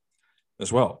Somerset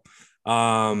as well.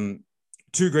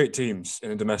 2 great teams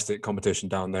in a domestic competition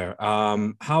down there.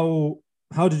 How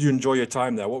did you enjoy your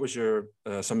time there? What was your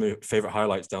some of your favourite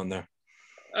highlights down there?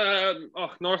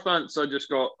 Northants, I just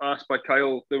got asked by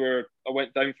Kyle. I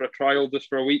went down for a trial just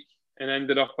for a week and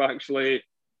ended up actually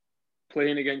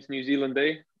playing against New Zealand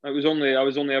A. I was only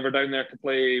ever down there to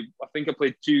play. I think I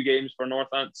played 2 games for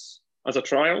Northants as a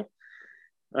trial.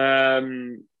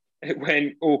 It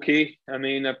went okay. I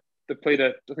mean, I played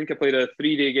a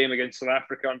 3-day game against South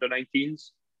Africa under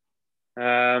 19s,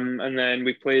 and then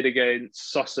we played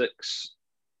against Sussex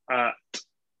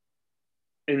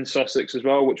in Sussex as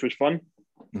well, which was fun.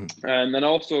 And then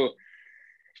also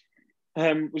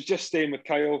was just staying with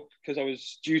Kyle because I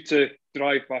was due to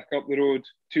drive back up the road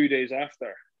 2 days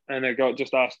after, and I got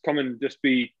just asked, come and just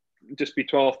be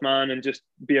 12th man and just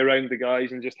be around the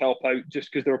guys and just help out, just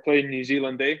because they were playing New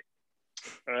Zealand A.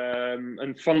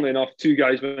 And funnily enough, 2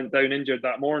 guys went down injured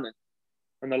that morning,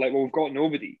 and they're like, well, we've got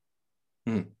nobody.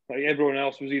 Like everyone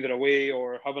else was either away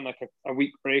or having like a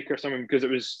week break or something, because it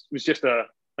was just an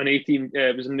A-team.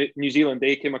 It was a New Zealand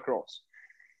A came across.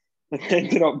 And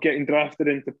ended up getting drafted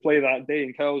in to play that day,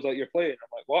 and Kyle was like, "You're playing?" I'm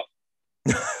like, "What?"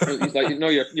 He's like, "No,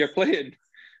 you're playing."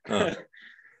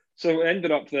 So it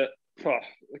ended up that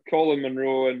Colin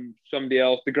Monroe and somebody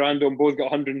else, the Grandome, both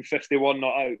got 151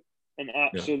 not out, and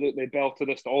absolutely belted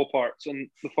us to all parts. And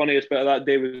the funniest bit of that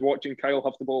day was watching Kyle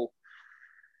have to bowl.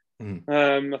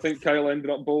 I think Kyle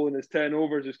ended up bowling his 10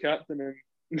 overs as captain, and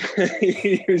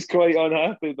he was quite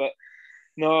unhappy. But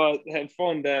no, I had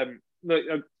fun. Look,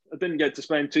 I didn't get to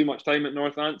spend too much time at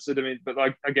Northants. I mean, but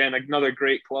again, another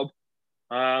great club.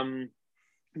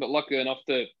 But lucky enough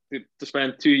to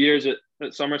spend 2 years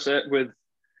at Somerset with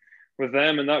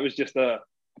them, and that was just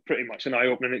pretty much an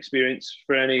eye-opening experience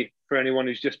for anyone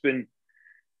who's just been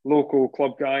local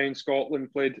club guy in Scotland.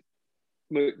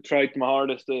 Tried my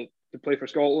hardest to play for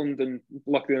Scotland, and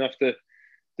lucky enough to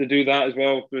do that as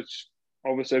well, which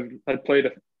obviously had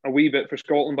played a wee bit for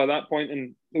Scotland by that point,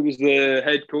 and it was the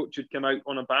head coach who'd come out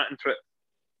on a batting trip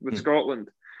with Scotland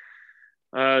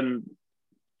and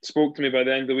spoke to me by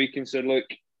the end of the week and said, "Look,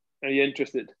 are you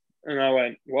interested?" And I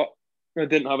went, "What?" I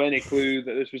didn't have any clue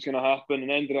that this was going to happen,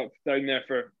 and ended up down there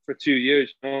for 2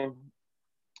 years. You know?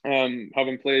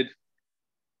 having played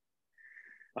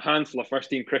a handful of first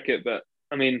team cricket, but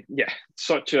I mean, yeah,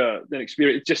 such an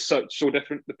experience. It's just so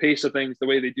different. The pace of things, the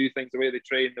way they do things, the way they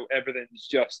train, everything's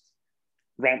just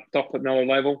ramped up at another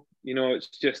level. You know, it's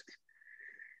just,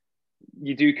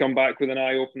 you do come back with an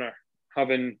eye opener.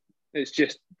 It's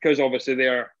just because obviously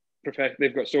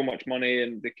they've got so much money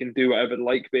and they can do whatever they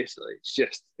like. Basically,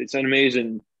 it's an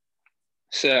amazing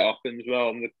setup as well,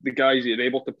 and the guys you're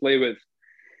able to play with.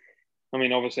 I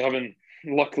mean, obviously having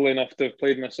luckily enough to have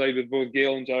played in a side with both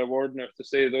Gale and Jai Wardner, to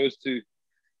say those two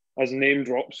as name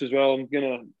drops as well, I'm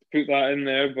gonna put that in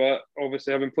there. But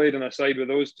obviously having played in a side with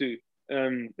those two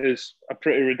is a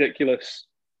pretty ridiculous.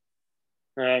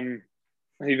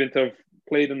 Even to have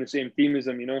played on the same team as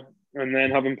them, you know, and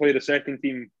then having played a second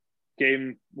team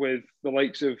game with the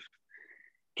likes of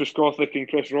Trescothick and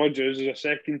Chris Rogers as a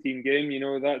second team game, you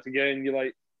know, that's again, you're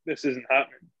like, this isn't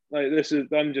happening. Like,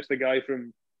 I'm just a guy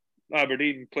from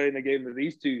Aberdeen playing a game with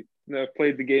these two. I've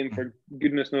played the game for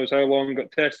goodness knows how long,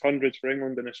 got test hundreds for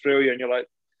England and Australia, and you're like,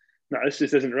 nah, this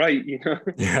just isn't right, you know?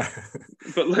 Yeah.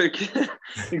 But look,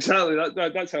 exactly,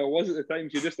 that's how it was at the time.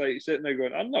 You're just like sitting there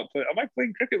going, am I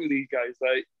playing cricket with these guys?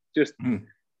 Like, just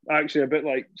actually a bit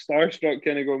like starstruck,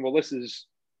 kind of going, well, this is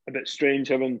a bit strange,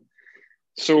 having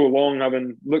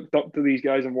looked up to these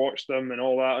guys and watched them and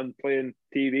all that, and playing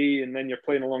TV, and then you're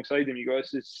playing alongside them, you go,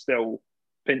 this is still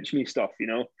pinch me stuff, you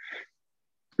know?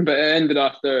 But it ended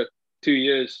after 2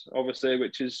 years, obviously,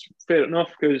 which is fair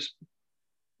enough, because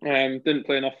didn't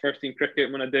play enough first team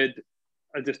cricket. When I did,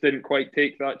 I just didn't quite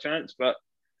take that chance. But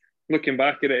looking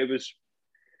back at it,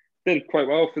 did quite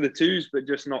well for the twos, but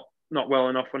just not well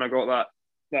enough when I got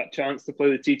that chance to play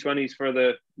the T20s for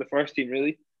the first team,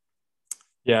 really.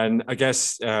 Yeah, and I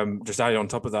guess just adding on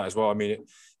top of that as well, I mean,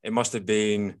 it must have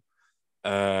been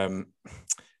a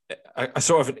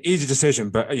sort of an easy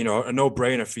decision, but, you know, a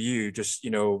no-brainer for you, just,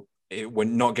 you know,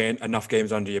 when not getting enough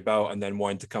games under your belt and then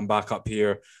wanting to come back up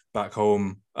here, back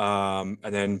home, and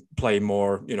then play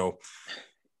more, you know.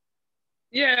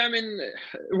 Yeah, I mean,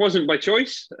 it wasn't by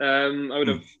choice. I would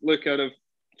have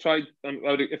tried,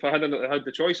 if I had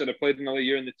the choice, I'd have played another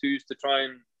year in the twos to try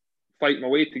and fight my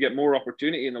way to get more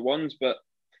opportunity in the ones, but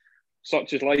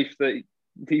such is life, that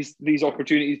these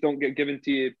opportunities don't get given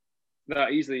to you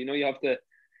that easily. You know, you have to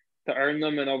earn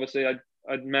them, and obviously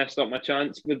I'd messed up my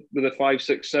chance with the 5,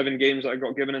 6, 7 games that I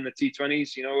got given in the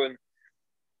T20s, you know, and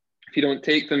if you don't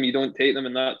take them, you don't take them,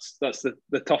 and that's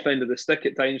the tough end of the stick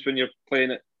at times when you're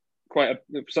playing at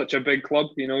such a big club,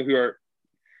 you know, who are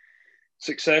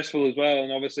successful as well.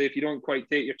 And obviously if you don't quite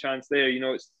take your chance there, you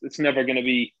know, it's never going to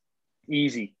be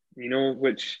easy, you know,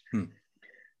 which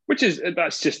is,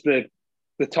 that's just the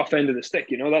tough end of the stick,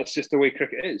 you know. That's just the way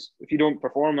cricket is. If you don't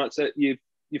perform, that's it, you've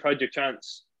had your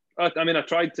chance. I mean, I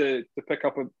tried to pick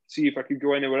up and see if I could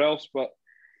go anywhere else, but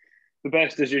the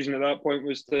best decision at that point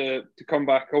was to come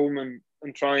back home and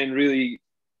try and really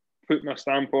put my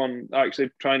stamp on actually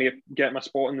trying to get my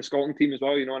spot in the Scotland team as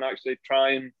well, you know, and actually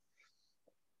try and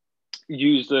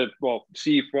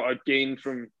see what I'd gained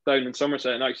from down in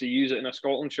Somerset and actually use it in a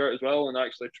Scotland shirt as well, and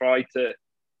actually try to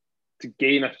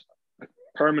gain a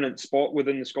permanent spot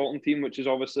within the Scotland team, which is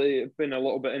obviously been a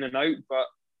little bit in and out, but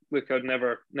look, I'd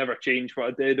never change what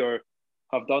I did or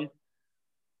have done.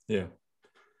 Yeah.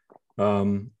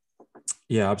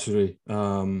 Yeah, absolutely.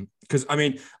 Because I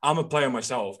mean, I'm a player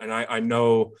myself, and I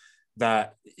know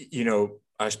that, you know,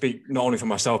 I speak not only for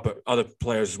myself but other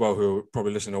players as well who are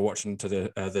probably listening or watching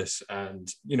to this, and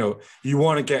you know, you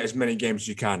want to get as many games as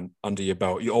you can under your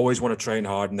belt. You always want to train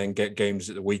hard and then get games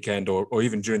at the weekend or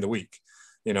even during the week,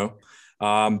 you know.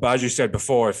 But as you said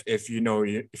before, if you're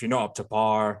not up to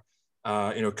par,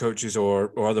 you know, coaches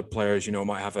or other players, you know,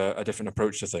 might have a different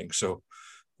approach to things. So,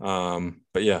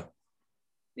 but yeah.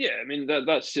 Yeah, I mean,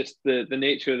 that's just the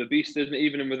nature of the beast, isn't it?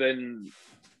 Even within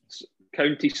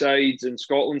county sides and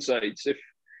Scotland sides,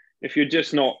 if you're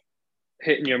just not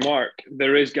hitting your mark,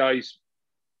 there is guys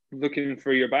looking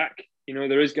for your back. You know,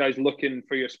 there is guys looking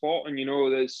for your spot, and you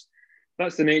know,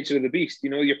 that's the nature of the beast.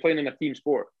 You know, you're playing in a team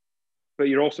sport, but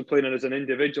you're also playing it as an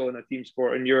individual in a team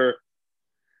sport, and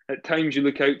at times you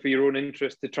look out for your own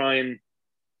interest to try and,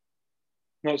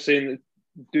 not saying that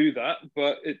do that,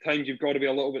 but at times you've got to be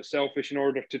a little bit selfish in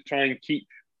order to try and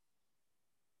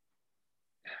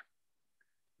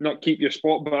not keep your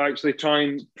spot, but actually try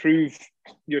and prove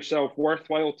yourself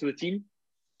worthwhile to the team.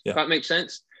 Yeah. If that makes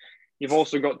sense. You've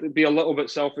also got to be a little bit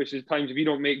selfish at times. If you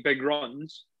don't make big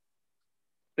runs,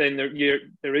 then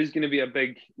there is going to be a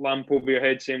big lamp over your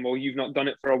head saying, well, you've not done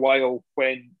it for a while,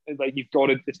 when like you've got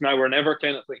it, it's now or never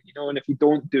kind of thing, you know. And if you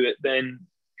don't do it, then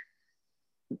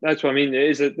that's what I mean.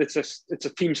 It's a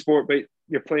team sport, but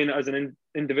you're playing it as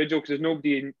individual, because there's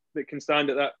nobody that can stand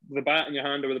at the bat in your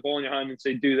hand or with the ball in your hand and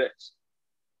say, do this.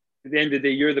 At the end of the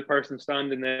day, you're the person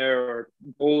standing there or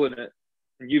bowling it,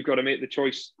 and you've got to make the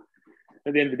choice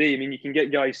at the end of the day. I mean, you can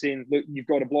get guys saying, look, you've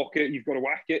got to block it, you've got to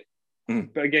whack it.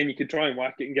 But again, you could try and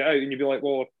whack it and get out, and you'd be like,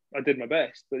 well, I did my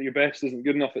best, but your best isn't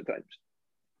good enough at times.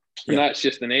 And that's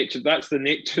just the nature. That's the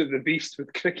nature of the beast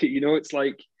with cricket. You know, it's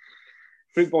like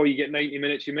football, you get 90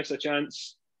 minutes, you miss a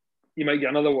chance, you might get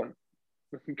another one.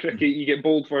 In cricket, you get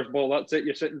bowled first ball, that's it.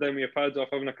 You're sitting down with your pads off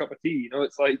having a cup of tea. You know,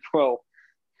 it's like, well,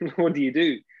 what do you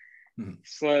do?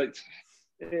 It's like,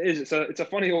 it's a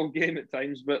funny old game at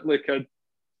times, but look,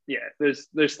 there's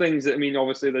things that, I mean,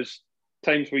 obviously there's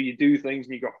times where you do things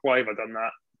and you go, why have I done that?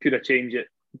 Could I change it?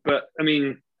 But I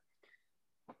mean,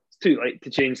 it's too late to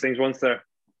change things once they're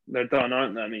done,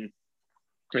 aren't they? I mean,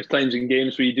 there's times in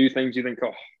games where you do things you think,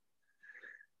 oh,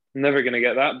 I'm never going to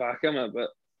get that back, am I? But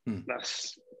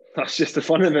that's just the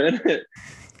fun of it, isn't it?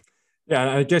 Yeah, and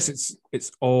I guess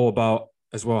it's all about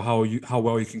as well how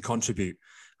well you can contribute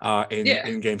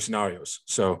in game scenarios.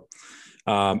 So,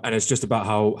 and it's just about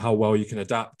how well you can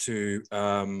adapt to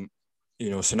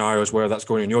scenarios where that's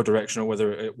going in your direction or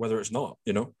whether it's not.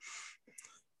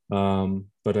 Oh,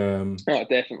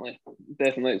 definitely.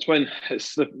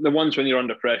 It's the ones when you're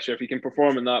under pressure. If you can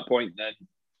perform in that point, then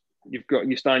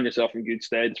you stand yourself in good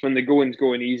stead. It's when the going's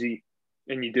going easy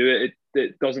and you do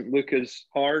it doesn't look as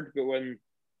hard. But when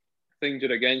things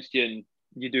are against you and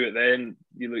you do it, then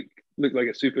you look like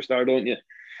a superstar, don't you?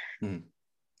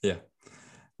 Yeah.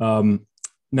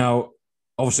 Now,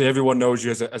 obviously, everyone knows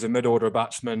you as a mid-order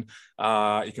batsman.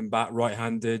 You can bat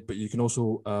right-handed, but you can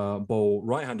also bowl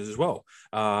right-handed as well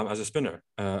as a spinner,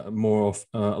 more of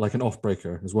like an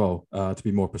off-breaker as well, to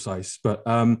be more precise. But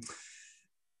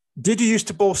did you used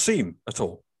to bowl seam at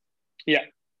all?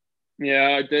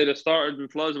 Yeah, I did. I started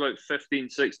until I was about 15,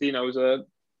 16. I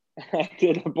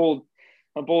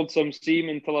bowled some seam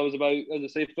until I was about, as I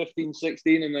say, 15,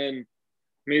 16, and then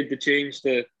made the change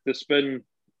to spin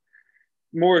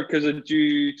more because of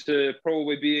due to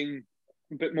probably being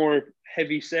a bit more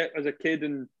heavy set as a kid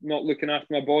and not looking after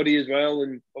my body as well,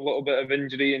 and a little bit of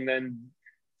injury, and then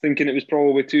thinking it was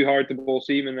probably too hard to bowl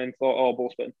seam, and then thought, oh,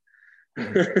 bowl spin.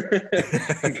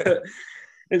 But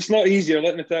it's not easier,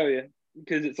 let me tell you,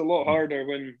 because it's a lot harder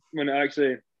when it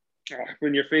actually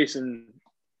when you're facing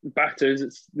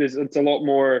batters. It's a lot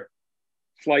more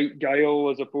flight guile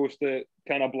as opposed to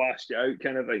kind of blast you out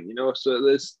kind of thing, So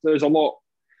there's a lot.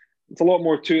 It's a lot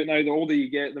more to it now. The older you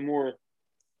get, the more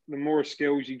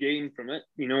skills you gain from it.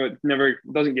 It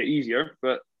doesn't get easier,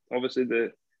 but obviously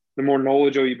the more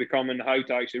knowledgeable you become in how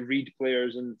to actually read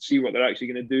players and see what they're actually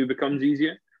going to do becomes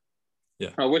easier.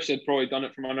 Yeah, I wish I'd probably done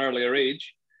it from an earlier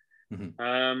age,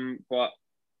 but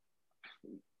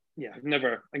yeah, I've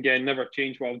never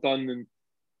changed what I've done, and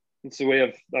it's the way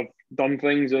I've done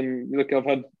things. And look, I've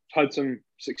had some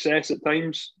success at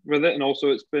times with it, and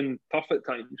also it's been tough at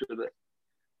times with it.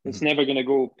 It's never going to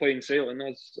go plain sailing,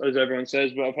 as everyone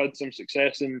says, but I've had some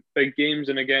success in big games,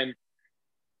 and again,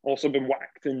 also been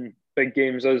whacked in big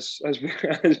games, as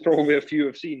probably a few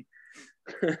have seen.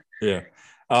 Yeah.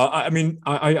 I mean,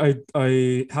 I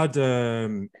had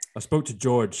I spoke to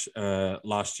George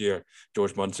last year,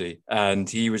 George Munsey, and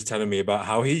he was telling me about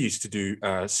how he used to do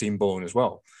seam bowling as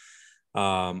well. A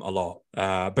lot,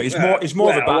 but he's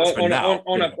more of a batsman now.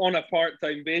 On a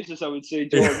part-time basis, I would say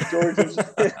George is.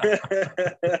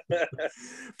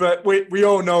 But we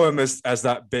all know him as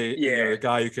that big, the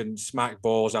guy who can smack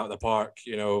balls out of the park,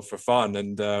 for fun,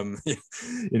 and definitely.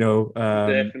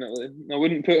 I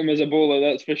wouldn't put him as a bowler,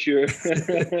 that's for sure.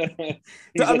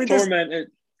 He's a tormented.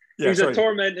 Yeah, he's a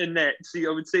torment in nets. I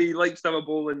would say he likes to have a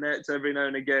bowl in nets every now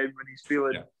and again when he's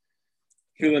feeling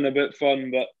a bit fun,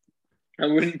 but I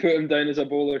wouldn't put him down as a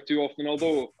bowler too often,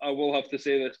 although I will have to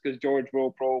say this because George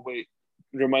will probably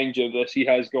remind you of this. He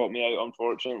has got me out,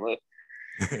 unfortunately,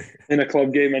 in a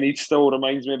club game, and he still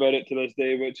reminds me about it to this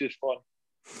day, which is fun.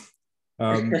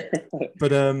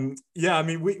 Yeah, I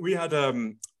mean, we had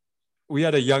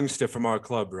a youngster from our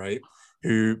club, right,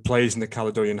 who plays in the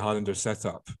Caledonian Highlanders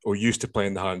setup, or used to play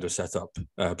in the Highlanders setup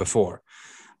before.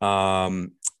 A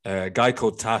guy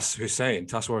called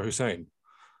Taswar Hussain.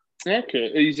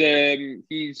 Okay, he's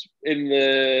in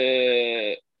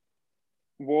the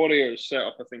Warriors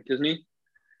setup, I think, isn't he?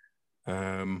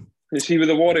 Is he with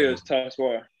the Warriors,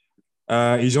 Taswar?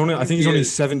 He's only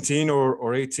 17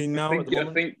 or 18 now at the moment.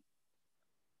 I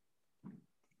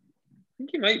think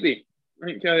he might be.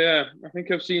 I think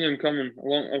I've seen him coming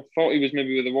along. I thought he was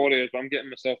maybe with the Warriors, but I'm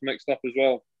getting myself mixed up as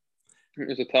well. I think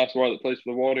there's a Taswar that plays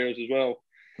for the Warriors as well.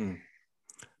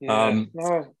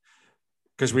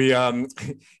 Because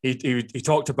he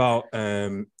talked about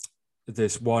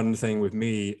this one thing with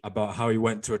me about how he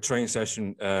went to a training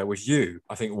session with you,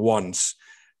 I think once,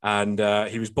 and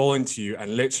he was bowling to you,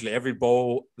 and literally every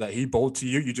ball that he bowled to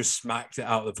you, you just smacked it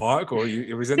out of the park, or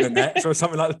it was in the nets or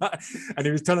something like that. And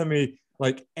he was telling me,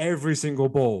 like, every single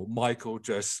ball, Michael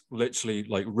just literally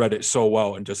like read it so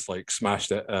well and just like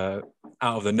smashed it out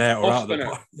of the net or Off out spinner. of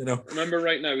the park, you know. Remember,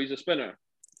 right now he's a spinner.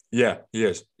 Yeah, he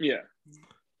is. Yeah.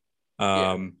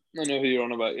 Yeah. I know who you're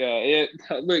on about. Yeah.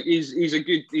 Look, he's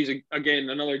again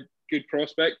another good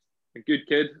prospect, a good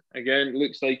kid. Again,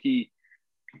 looks like he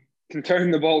can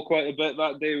turn the ball quite a bit.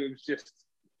 That day it was just,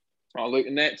 look,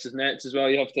 nets is nets as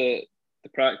well. You have to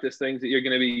practice things that you're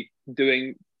going to be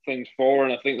doing things for,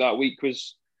 and I think that week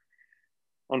was,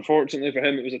 unfortunately for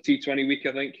him, it was a T20 week.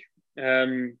 I think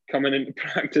coming into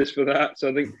practice for that, so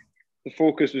I think the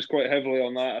focus was quite heavily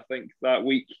on that. I think that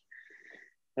week.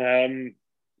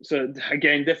 So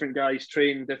again, different guys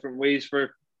train different ways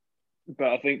but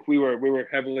I think we were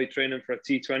heavily training for a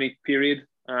T20 period.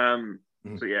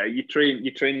 So yeah, you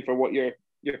train for what you're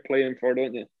playing for,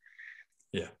 don't you?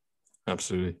 Yeah,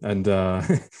 absolutely. And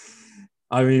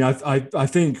I mean, I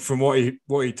think from what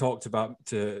he talked about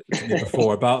to me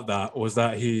before about that was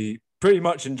that he pretty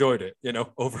much enjoyed it, you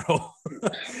know, overall.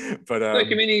 But like,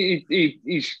 I mean, he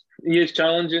is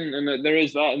challenging, and there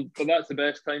is that, but that's the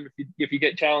best time if you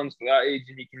get challenged at that age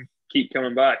and you can keep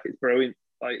coming back. It's brilliant.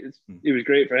 Like, it was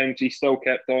great for him. He still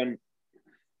kept on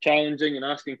challenging and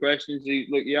asking questions.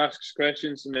 He asks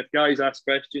questions, and if guys ask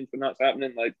questions when that's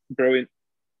happening, like, brilliant.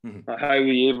 Like, how are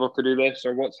you able to do this,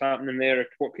 or what's happening there,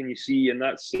 what can you see? And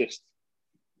that's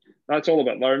all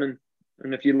about learning.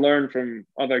 And if you learn from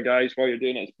other guys while you're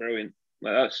doing it, it's brilliant.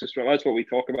 Like, that's what we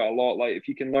talk about a lot. Like, if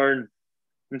you can learn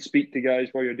and speak to guys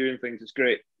while you're doing things, it's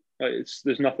great. Like,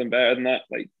 there's nothing better than that.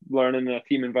 Like, learning in a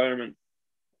team environment,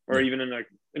 or even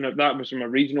that was from a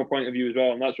regional point of view as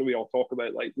well. And that's what we all talk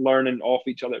about, like, learning off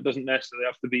each other. It doesn't necessarily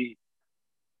have to be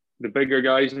the bigger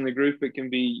guys in the group. It can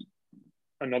be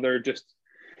just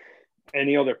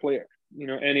any other player,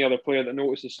 any other player that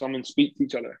notices someone speak to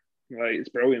each other. Right, it's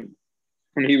brilliant.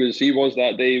 And he was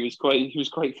that day. He was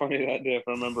quite funny that day, if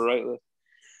I remember rightly.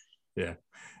 Yeah.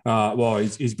 Well,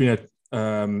 he's been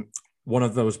one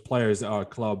of those players at our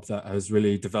club that has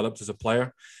really developed as a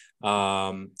player.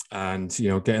 And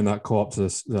getting that co-op to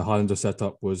the Highlander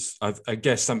setup was, I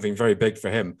guess, something very big for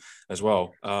him as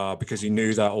well, because he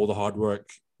knew that all the hard work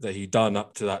that he'd done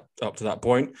up to that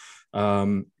point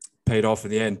paid off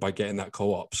in the end by getting that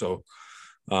co-op. So,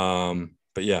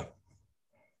 but yeah.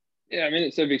 Yeah, I mean,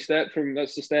 it's every step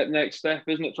that's the next step,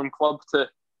 isn't it? From club to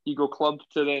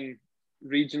then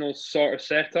regional sort of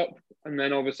setup. And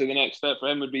then obviously the next step for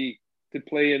him would be to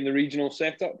play in the regional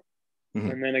setup.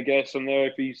 And then I guess from there,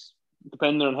 if he's,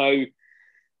 depending on how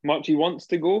much he wants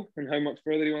to go and how much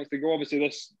further he wants to go, obviously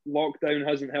this lockdown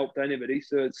hasn't helped anybody.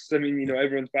 So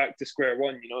everyone's back to square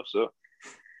one, so.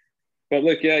 But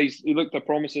look, yeah, he looked a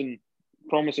promising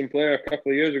player a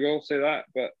couple of years ago, I'll say that.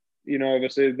 But,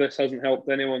 obviously this hasn't helped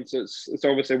anyone. So it's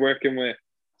obviously working with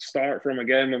start from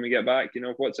again when we get back,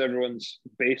 what's everyone's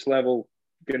base level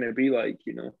going to be like,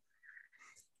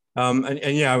 And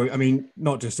yeah, I mean,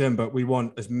 not just him, but we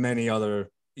want as many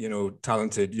other,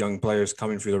 talented young players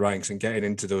coming through the ranks and getting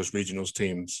into those regional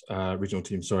teams,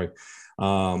 sorry.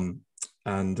 Getting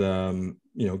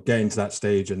to that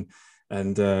stage and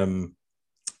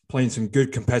playing some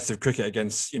good competitive cricket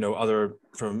against,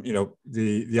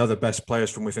 the other best players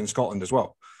from within Scotland as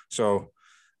well. So,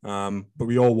 but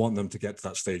we all want them to get to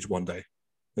that stage one day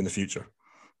in the future.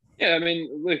 Yeah, I mean,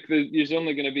 look, there's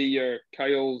only going to be your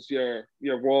Kyles, your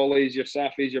Wallies, your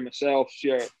Safis, your myselfs,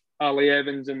 your Ali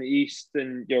Evans in the East,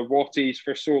 and your Watties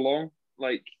for so long.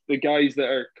 Like, the guys that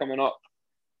are coming up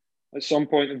at some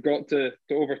point have got to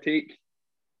overtake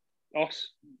us.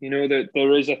 That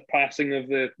there is a passing of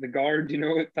the guard,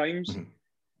 at times.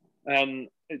 And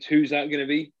it's who's that going to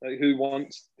be? Like, who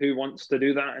wants to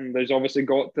do that? And there's obviously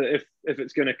got to, if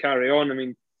it's going to carry on, I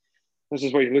mean, this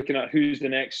is what you're looking at. Who's the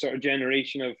next sort of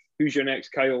generation of, who's your next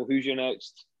Kyle? Who's your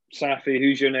next Safi?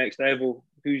 Who's your next Evo?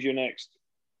 Who's your next,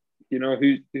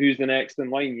 who's the next in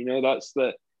line? That's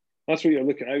what you're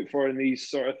looking out for in these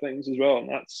sort of things as well. And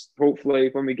that's hopefully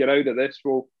when we get out of this,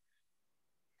 the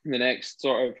next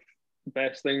sort of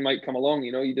best thing might come along.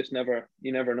 You just never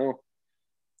know.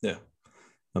 Yeah,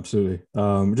 absolutely.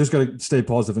 We just got to stay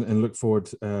positive and look forward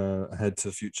ahead to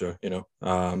the future.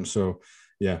 So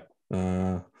yeah.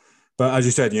 But as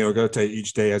you said, got to take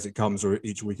each day as it comes, or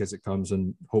each week as it comes,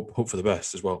 and hope for the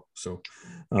best as well. So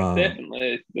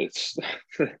definitely,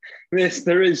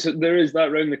 there is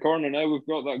that round the corner now. We've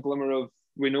got that glimmer of,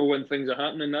 we know when things are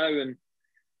happening now, and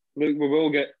look, we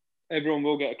will get everyone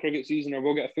will get a cricket season, or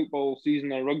we'll get a football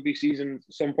season or rugby season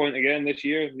at some point again this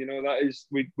year. You know, that is,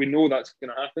 we know that's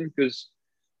going to happen, because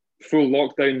full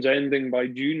lockdowns ending by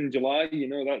June, July. You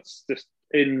know, that's just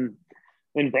in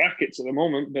brackets at the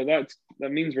moment, but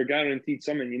that means we're guaranteed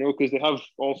something. You know, because they have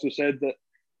also said that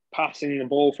passing the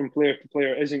ball from player to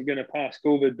player isn't going to pass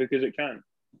COVID, because it can't.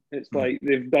 It's like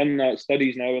they've done that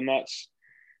studies now, and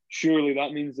surely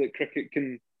that means that cricket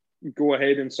can go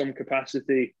ahead in some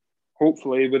capacity,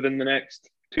 hopefully within the next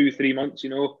 2-3 months. You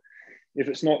know, if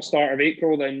it's not start of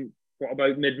April, then what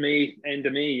about mid-May, end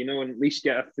of May? You know, and at least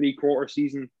get a 3/4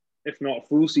 season, if not a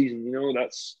full season. You know,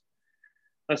 that's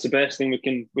the best thing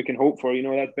we can hope for. You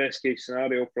know, that's best case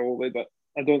scenario probably, but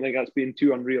I don't think that's being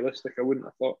too unrealistic. I wouldn't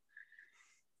have thought.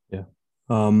 Yeah.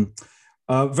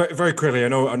 Very, very quickly, I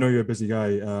know you're a busy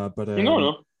guy, but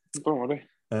no, don't worry.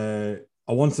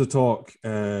 I wanted to talk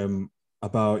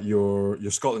about your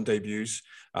Scotland debuts,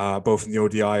 both in the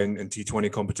ODI and T20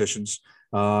 competitions.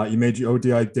 You made your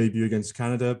ODI debut against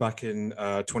Canada back in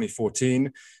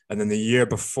 2014, and then the year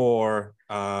before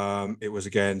it was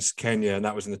against Kenya, and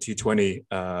that was in the T20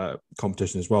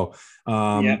 competition as well.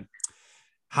 Yeah.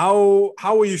 How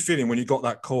were you feeling when you got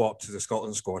that call up to the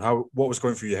Scotland squad? What was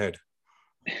going through your head?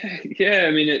 Yeah,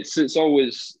 I mean, it's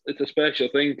always a special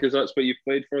thing, because that's what you've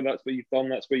played for, that's what you've done,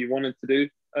 that's what you wanted to do.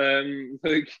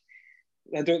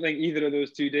 I don't think either of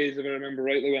those 2 days, if I remember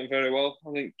rightly, went very well.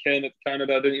 I think Canada,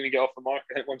 I didn't even get off the mark.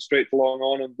 I hit one straight to long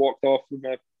on and walked off with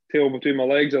my tail between my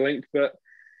legs, I think. But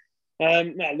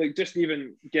look, just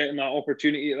even getting that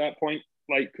opportunity at that point,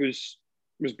 like, was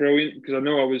brilliant, because I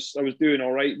know I was doing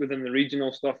all right within the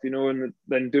regional stuff, you know, and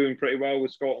then doing pretty well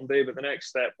with Scotland Day. But the next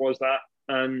step was that,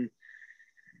 and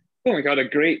I don't think I had a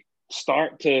great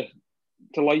start to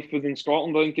life within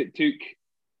Scotland. I think it took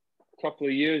a couple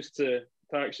of years to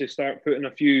actually start putting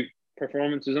a few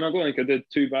performances, and I don't think I did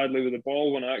too badly with the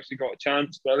ball when I actually got a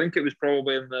chance. But I think it was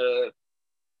probably in the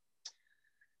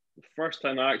first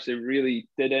time I actually really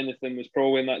did anything was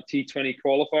probably in that T20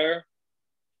 qualifier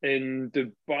in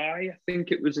Dubai. I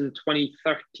think it was in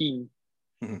 2013.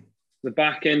 Mm-hmm. The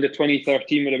back end of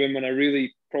 2013 would have been when I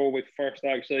really probably first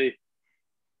actually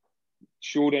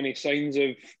showed any signs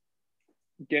of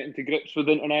getting to grips with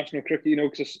international cricket, you know,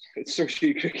 because it's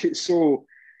associate cricket so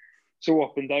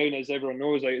up and down, as everyone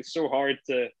knows. Like, it's so hard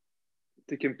to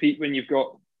compete when you've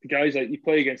got guys like you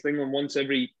play against England once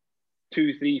every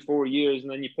 2, 3, 4 years,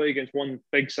 and then you play against one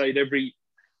big side every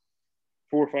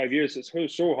 4 or 5 years. It's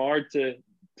so hard to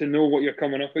know what you're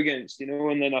coming up against, you know.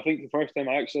 And then I think the first time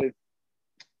I actually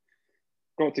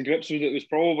got to grips with it was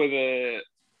probably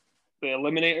the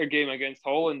eliminator game against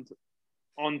Holland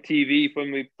on TV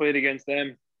when we played against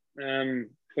them,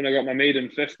 when I got my maiden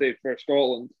 50 for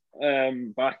Scotland,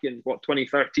 back in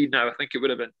 2013 now, I think it would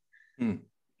have been.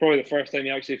 Probably the first time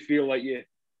you actually feel like you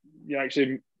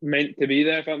actually meant to be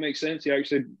there, if that makes sense.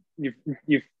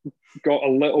 You've got a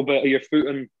little bit of your foot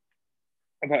in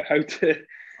about how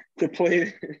to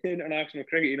play international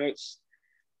cricket, you know.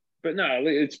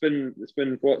 It's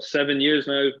been what, 7 years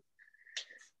now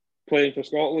playing for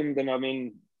Scotland, and I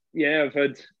mean, yeah, I've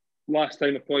had, last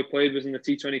time I played was in the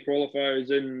T20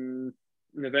 qualifiers in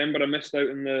November. I missed out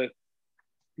in the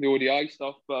ODI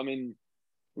stuff, but I mean,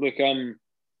 look, I'm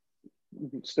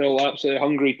still absolutely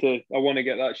hungry I want to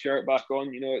get that shirt back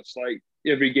on. You know, it's like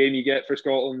every game you get for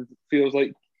Scotland feels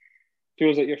like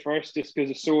your first, just because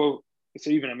it's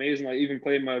even amazing. Like, even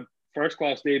playing my first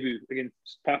class debut against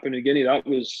Papua New Guinea,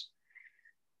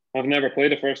 I've never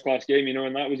played a first class game, you know,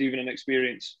 and that was even an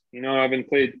experience. You know, I haven't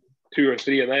played 2 or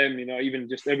 3 of them, you know. Even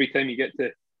just every time you get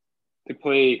to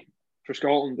play for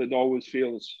Scotland, it always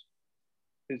feels,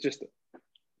 it's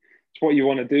what you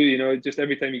want to do, you know. Just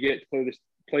every time you get to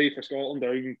play for Scotland,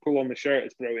 or even pull on the shirt,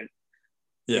 it's brilliant.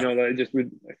 Yeah. You know,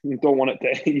 that you don't want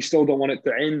it to, you still don't want it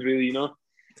to end, really, you know.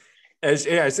 It's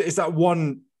that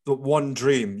one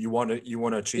dream you want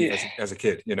to achieve as a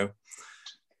kid, you know.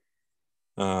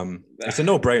 It's a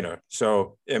no-brainer.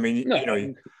 So I mean, you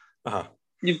know,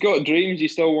 you've got dreams. You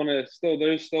still want to.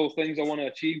 There's still things I want to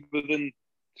achieve within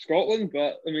Scotland,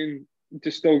 but I mean,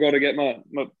 just still got to get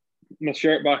my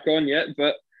shirt back on yet.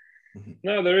 But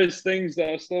no, there is things that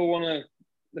I still want to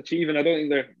achieve, and I don't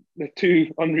think they're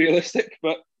too unrealistic.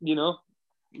 But you know,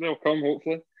 they'll come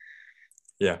hopefully.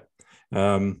 Yeah.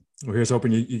 Well, here's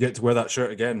hoping you get to wear that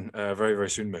shirt again very, very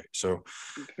soon, mate. So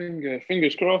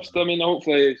fingers crossed. I mean,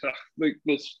 hopefully,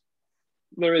 look,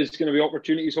 there is going to be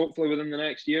opportunities hopefully within the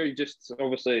next year.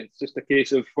 Obviously it's just a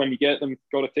case of when you get them,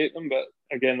 got to take them. But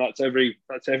again, that's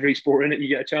every sport in it. You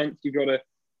get a chance, you got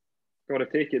to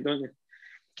take it, don't you?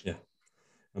 Yeah,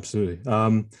 absolutely.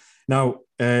 Now,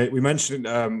 we mentioned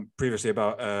previously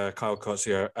about Kyle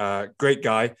Coetzee. Great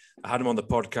guy. I had him on the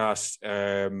podcast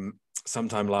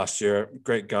sometime last year.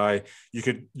 Great guy. You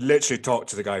could literally talk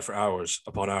to the guy for hours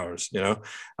upon hours, you know.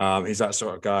 He's that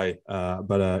sort of guy.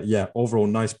 But yeah, overall,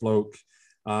 nice bloke.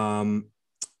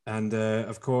 And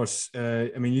of course,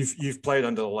 I mean, you've played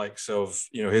under the likes of,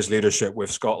 you know, his leadership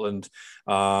with Scotland.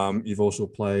 You've also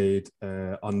played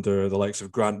under the likes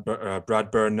of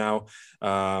Brad Byrne now,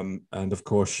 and of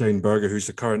course Shane Berger, who's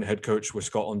the current head coach with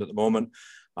Scotland at the moment.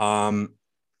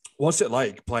 What's it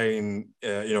like playing,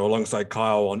 you know, alongside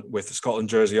Kyle with the Scotland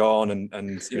jersey on,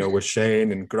 and you know, with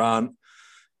Shane and Grant?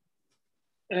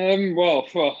 Well,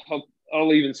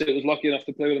 I'll even say I was lucky enough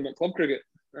to play with him at club cricket.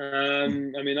 I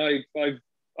mean,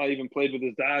 I even played with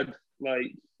his dad.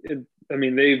 I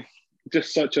mean, they've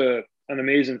just such an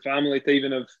amazing family to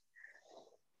even have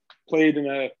played in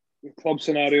a club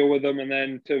scenario with them, and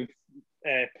then to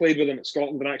have played with them at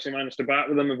Scotland and actually managed to bat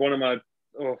with them. One of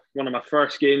my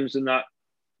first games in that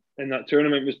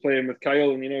tournament was playing with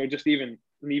Kyle, and you know, just even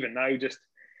now, just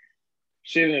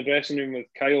sharing a dressing room with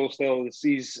Kyle still,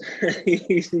 he's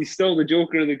still the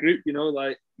joker of the group. You know,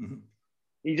 like. Mm-hmm.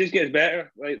 He just gets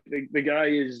better. Like the guy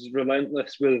is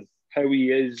relentless with how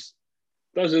he is.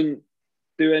 Doesn't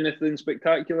do anything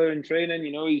spectacular in training.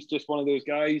 You know, he's just one of those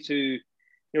guys who, you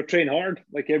know, train hard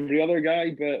like every other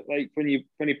guy. But like when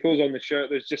he pulls on the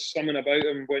shirt, there's just something about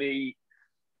him when he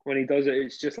does it.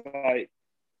 It's just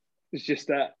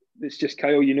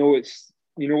Kyle. You know what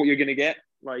you're gonna get.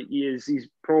 Like he's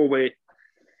probably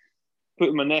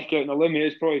putting my neck out on a limb. He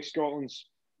is probably Scotland's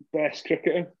best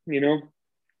cricketer. You know.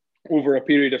 Over a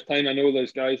period of time, I know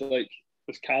there's guys like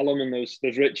there's Callum and there's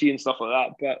Richie and stuff like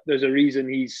that, but there's a reason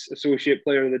he's associate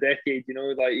player of the decade. You know,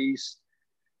 like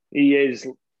he is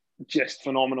just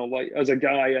phenomenal. Like as a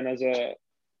guy and as a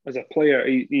player,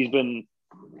 he's been.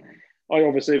 I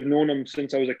obviously have known him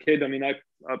since I was a kid. I mean,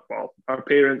 our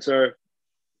parents are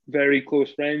very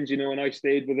close friends, you know, and I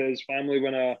stayed with his family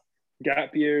when I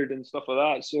gap yeared and stuff like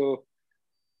that. So.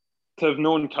 To have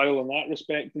known Kyle in that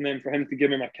respect, and then for him to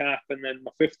give him a cap and then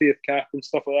my 50th cap and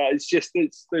stuff like that,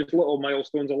 there's little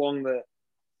milestones along the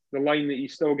line that you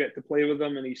still get to play with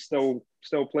him, and he's still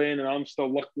playing, and I'm still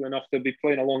lucky enough to be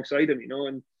playing alongside him, you know,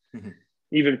 and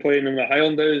even playing in the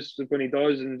Highlanders when he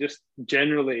does, and just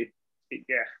generally,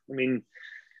 yeah, I mean,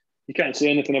 you can't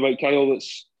say anything about Kyle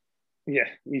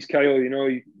he's Kyle, you know,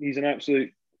 he's an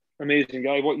absolute amazing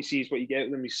guy. What you see is what you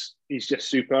get with him. He's just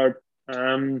superb.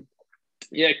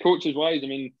 Yeah, coaches wise, I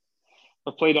mean,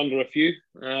 I've played under a few.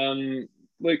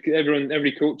 Look,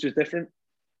 every coach is different.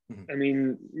 I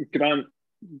mean, Grant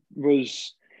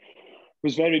was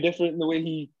very different in the way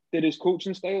he did his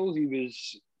coaching styles. He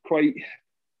was quite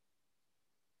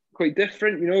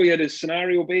different. You know, he had his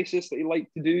scenario basis that he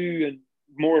liked to do, and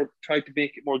tried to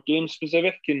make it more game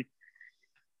specific. And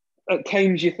at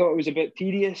times you thought it was a bit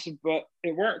tedious, but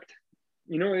it worked.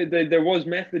 You know, there was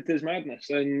method to his madness,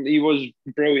 and he was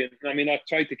brilliant. I mean, I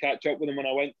tried to catch up with him when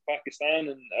I went to Pakistan,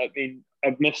 and I mean,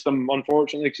 I've missed him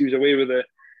unfortunately because he was away with the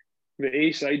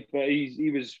A side. But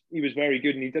he was very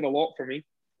good, and he did a lot for me.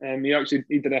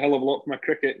 He did a hell of a lot for my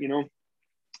cricket, you know.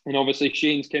 And obviously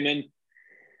Shane's came in,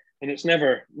 and it's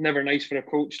never nice for a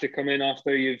coach to come in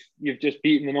after you've just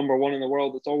beaten the number one in the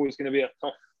world. It's always going to be a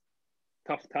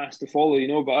tough task to follow, you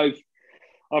know. But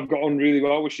I've got on really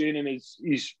well with Shane, and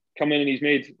he's come in and he's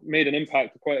made an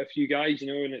impact for quite a few guys, you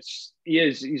know, and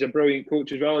he's a brilliant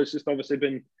coach as well. It's just obviously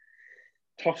been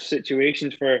tough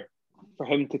situations for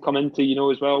him to come into, you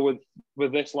know, as well with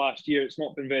this last year. It's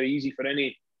not been very easy for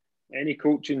any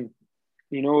coaching,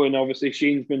 you know, and obviously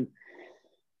Shane's been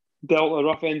dealt a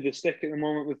rough end of the stick at the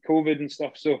moment with COVID and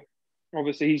stuff. So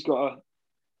obviously he's got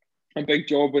a big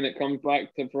job when it comes back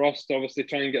for us to obviously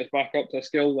try and get us back up to a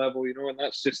skill level, you know, and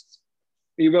that's just,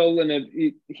 he will, and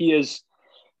he is.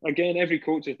 Again, every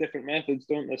coach has different methods,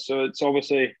 don't they? So it's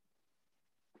obviously,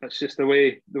 that's just the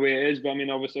way it is. But I mean,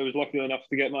 obviously, I was lucky enough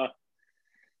to get my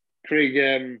Craig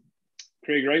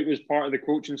Wright was part of the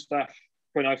coaching staff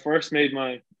when I first made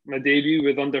my debut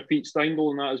with Pete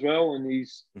Steindl and that as well. And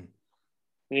he's,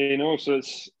 you know, so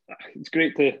it's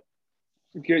great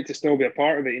to still be a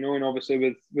part of it, you know. And obviously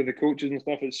with the coaches and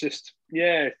stuff, it's just,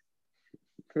 yeah,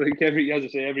 like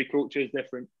every coach is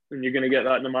different, and you're going to get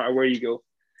that no matter where you go.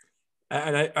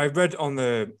 And I read on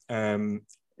the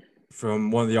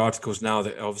from one of the articles now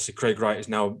that obviously Craig Wright is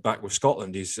now back with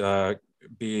Scotland. He's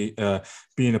being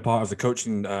a part of the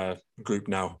coaching group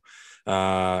now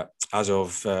as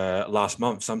of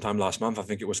sometime last month, I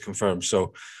think it was confirmed.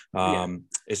 So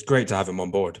It's great to have him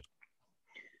on board.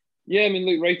 Yeah, I mean,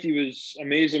 look, Wrighty was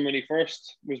amazing when he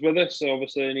first was with us. So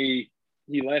obviously, and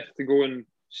he left to go and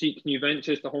seek new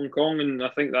ventures to Hong Kong, and I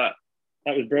think that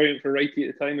was brilliant for Righty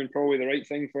at the time, and probably the right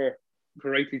thing for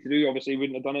Righty to do. Obviously, he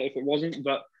wouldn't have done it if it wasn't.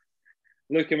 But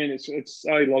look, I mean, it's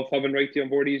I love having Righty on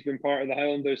board. He's been part of the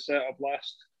Highlanders setup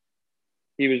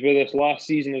He was with us last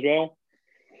season as well,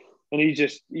 and he's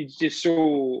just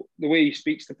so, the way he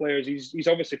speaks to players. He's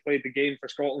obviously played the game for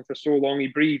Scotland for so long. He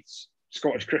breathes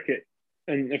Scottish cricket,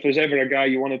 and if there's ever a guy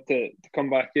you wanted to come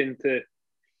back into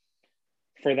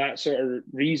for that sort of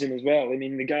reason as well. I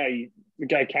mean, the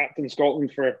guy captained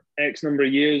Scotland for X number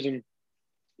of years, and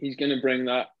he's going to bring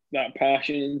that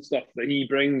passion and stuff that he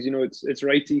brings. You know, it's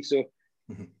Righty, so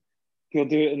he'll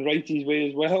do it in Righty's way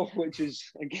as well, which is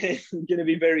again going to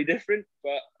be very different.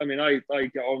 But I mean, I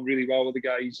get on really well with the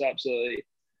guy. He's absolutely.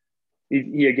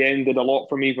 He again did a lot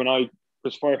for me when I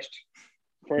was first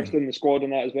in the squad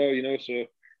and that as well. You know, so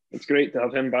it's great to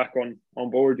have him back on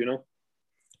board. You know.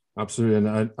 Absolutely,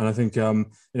 and I think you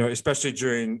know, especially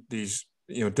during these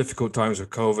difficult times with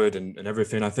COVID and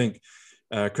everything, I think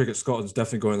Cricket Scotland's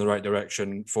definitely going in the right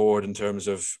direction forward in terms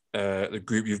of the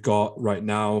group you've got right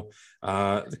now,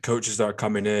 the coaches that are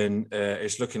coming in.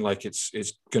 It's looking like it's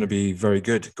going to be very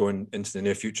good going into the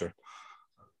near future.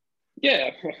 Yeah,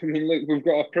 I mean, look, we've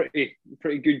got a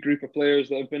pretty good group of players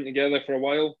that have been together for a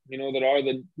while. You know, there are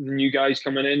the new guys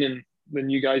coming in, and the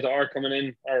new guys that are coming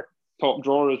in are top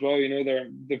drawer as well. You know,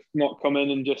 they've not come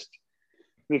in and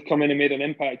they've come in and made an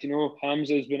impact. You know,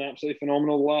 Hamza has been absolutely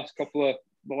phenomenal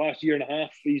the last year and a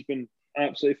half. He's been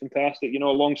absolutely fantastic. You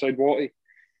know, alongside Watty,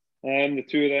 the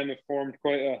two of them have formed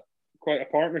quite a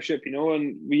partnership. You know,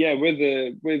 and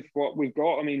with what we've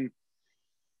got, I mean,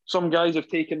 some guys have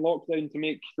taken lockdown to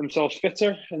make themselves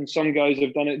fitter, and some guys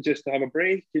have done it just to have a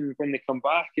break. And when they come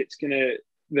back,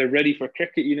 they're ready for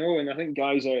cricket, you know. And I think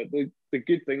guys are the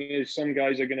good thing is some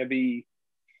guys are going to be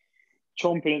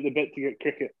chomping at the bit to get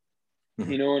cricket,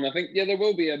 you know. And I think there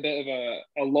will be a bit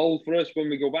of a lull for us when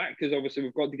we go back, because obviously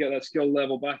we've got to get that skill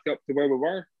level back up to where we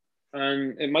were,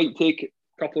 and it might take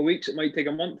a couple of weeks, it might take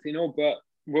a month, you know, but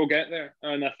we'll get there.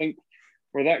 And I think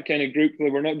we're that kind of group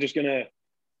that we're not just going to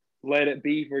let it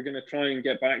be. We're going to try and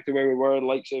get back to where we were, the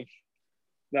likes of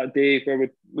that day where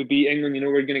we beat England. You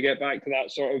know, we're going to get back to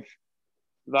that sort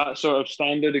of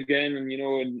standard again, and you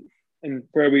know, and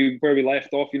where we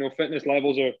left off. You know, fitness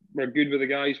levels were good with the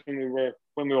guys when we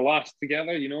were last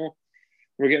together. You know,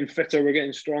 we're getting fitter, we're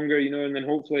getting stronger. You know, and then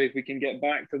hopefully if we can get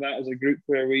back to that as a group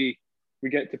where we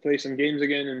get to play some games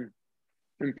again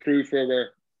and prove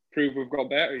we've got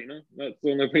better. You know, that's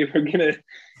the only way we're gonna.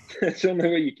 That's the only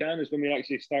way you can, is when we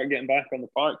actually start getting back on the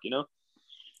park. You know.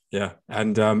 Yeah,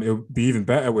 and it'll be even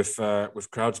better with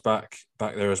crowds back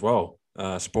there as well,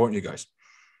 supporting you guys.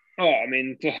 Oh, I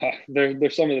mean, they're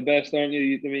some of the best, aren't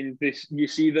you? I mean, you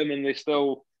see them and they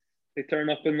turn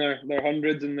up in their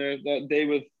hundreds, and that day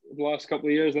with the last couple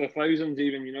of years, their thousands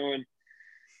even, you know, and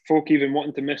folk even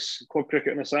wanting to miss club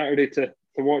cricket on a Saturday to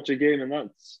watch a game, and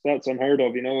that's unheard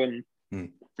of, you know. And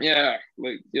yeah,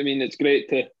 like, I mean, it's great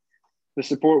the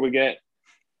support we get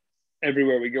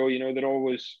everywhere we go. You know, they're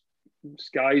always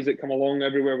guys that come along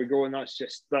everywhere we go, and that's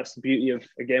the beauty of,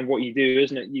 again, what you do,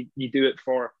 isn't it? You do it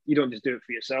you don't just do it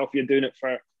for yourself, you're doing it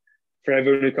for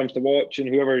everyone who comes to watch, and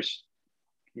whoever's,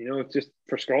 you know, it's just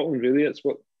for Scotland, really. It's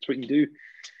what you do.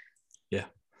 Yeah,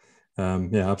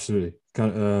 absolutely.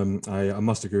 I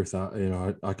must agree with that. You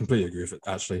know, I completely agree with it,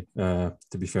 actually, to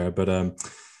be fair. But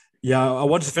yeah, I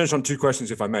wanted to finish on two questions,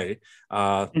 if I may.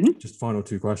 Just final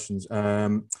two questions.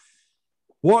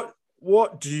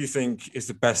 What do you think is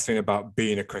the best thing about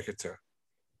being a cricketer?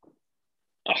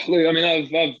 Oh, look, I mean, I've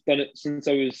done it since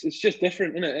I was. It's just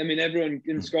different, isn't it? I mean, everyone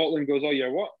in Scotland goes, "Oh,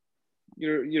 you're what?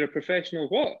 You're a professional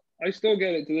what?" I still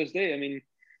get it to this day. I mean,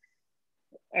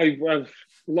 I've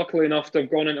luckily enough to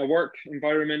have gone into a work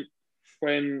environment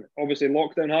when obviously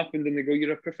lockdown happened, and they go,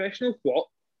 "You're a professional what?"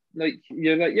 Like,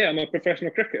 you're like, "Yeah, I'm a professional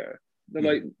cricketer." They're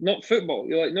like, "Not football."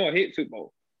 You're like, "No, I hate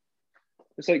football."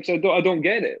 It's like, so I don't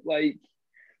get it. Like,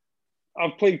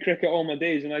 I've played cricket all my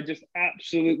days, and I just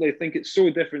absolutely think it's so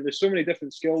different. There's so many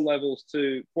different skill levels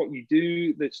to what you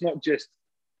do. That's not just,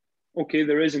 okay,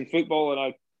 there is in football, and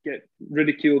I get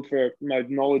ridiculed for my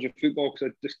knowledge of football because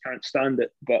I just can't stand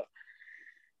it. But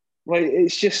like,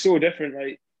 it's just so different.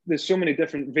 Like, there's so many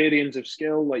different variants of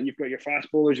skill. Like, you've got your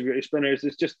fast bowlers, you've got your spinners.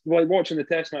 It's just like watching the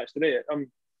test match today.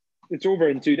 It's over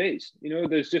in 2 days. You know,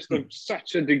 there's just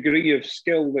such a degree of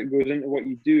skill that goes into what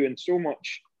you do, and so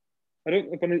much.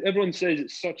 Everyone says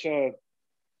it's such a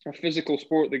physical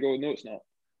sport. They go, no, it's not.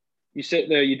 You sit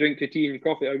there, you drink your tea and your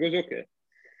coffee. I goes, okay.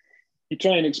 You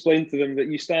try and explain to them that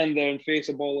you stand there and face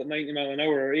a ball at 90 mile an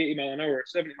hour or 80 mile an hour or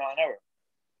 70 mile an hour.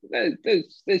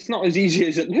 It's not as easy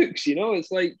as it looks, you know.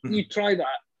 It's like, you try that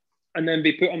and then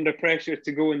be put under pressure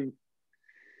to go and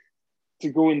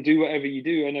do whatever you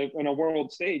do on a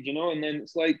world stage, you know. And then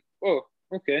it's like, oh,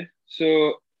 okay.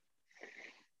 So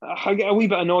I get a wee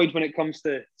bit annoyed when it comes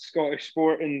to Scottish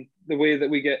sport and the way that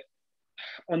we get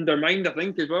undermined, I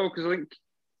think, as well, because I think,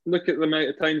 look at the amount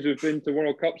of times we've been to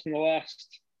World Cups in the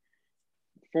last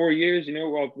 4 years, you know.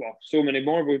 Well, so many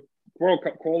more. With World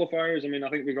Cup qualifiers, I mean, I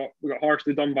think we got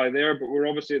harshly done by there, but we're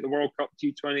obviously at the World Cup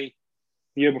T20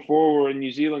 the year before. We were in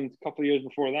New Zealand a couple of years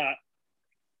before that,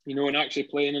 you know, and actually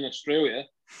playing in Australia.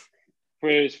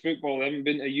 Whereas football, they haven't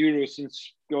been to Euro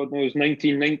since, God knows,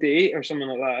 1998 or something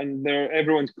like that. And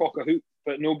everyone's cock a hoop,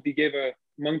 but nobody gave a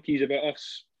monkeys about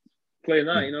us playing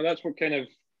that. You know, that's what kind of,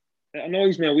 it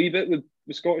annoys me a wee bit with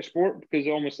Scottish sport, because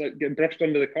it almost like get brushed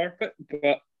under the carpet.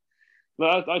 But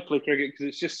I play cricket because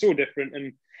it's just so different.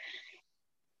 And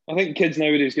I think kids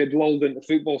nowadays get lulled into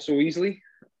football so easily.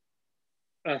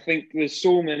 I think there's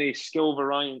so many skill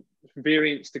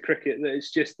variants to cricket that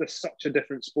it's just such a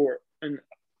different sport. And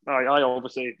I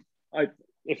obviously,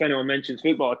 if anyone mentions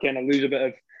football, I kind of lose a bit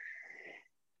of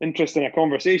interest in a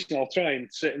conversation. I'll try and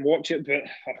sit and watch it, but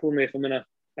only if I'm in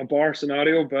a bar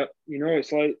scenario. But, you know,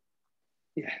 it's like,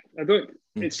 yeah,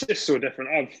 it's just so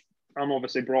different. I'm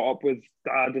obviously brought up with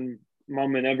dad and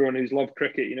mum and everyone who's loved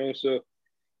cricket, you know, so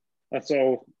that's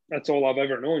all I've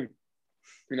ever known.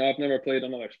 You know, I've never played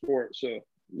another sport. So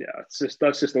yeah,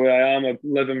 that's just the way I am. I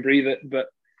live and breathe it. But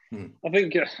I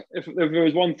think if there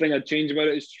was one thing I'd change about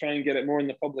it, is to try and get it more in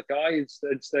the public eye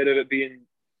instead of it being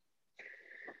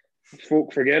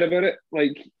folk forget about it.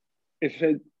 Like, if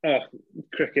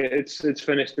cricket, it's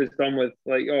finished, it's done with.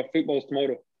 Like, football's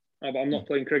tomorrow. But I'm not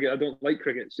playing cricket. I don't like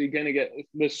cricket. So you kind of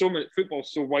there's so much,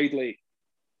 football's so widely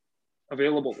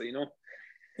available, you know.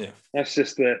 Yeah,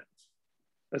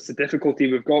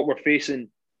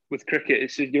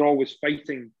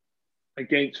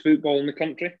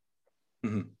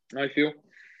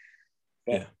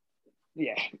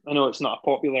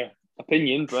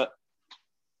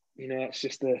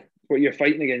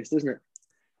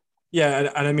 Yeah,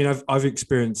 and I mean, I've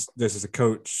experienced this as a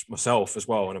coach myself as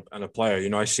well, and a player. You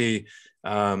know, I see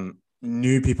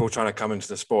new people trying to come into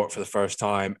the sport for the first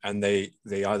time, and they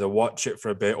either watch it for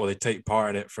a bit or they take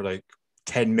part in it for like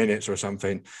 10 minutes or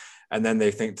something, and then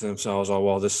they think to themselves, oh,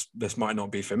 well, this might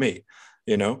not be for me,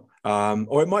 you know,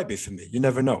 or it might be for me. You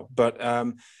never know. But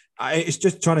it's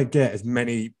just trying to get as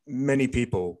many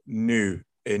people new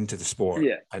into the sport,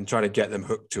 and trying to get them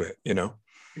hooked to it, you know.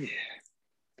 Yeah.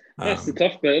 That's the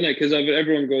tough bit, isn't it? Because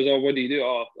everyone goes, oh, what do you do?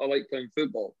 Oh, I like playing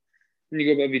football. And you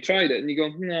go, but have you tried it? And you go,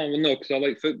 no, because I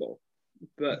like football.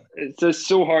 But it's just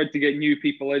so hard to get new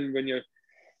people in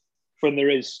when there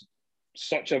is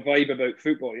such a vibe about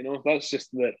football, you know. That's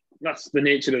the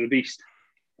nature of the beast,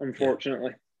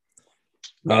 unfortunately.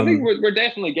 But I think we're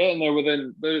definitely getting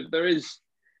there. There is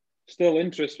still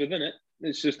interest within it.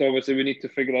 It's just obviously we need to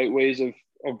figure out ways of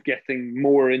getting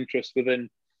more interest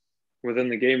within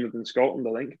the game within Scotland,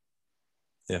 I think.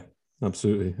 Yeah,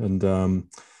 absolutely. And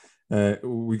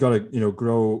we got to, you know,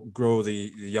 grow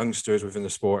the youngsters within the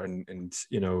sport, and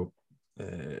you know,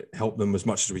 help them as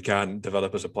much as we can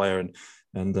develop as a player, and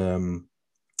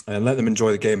let them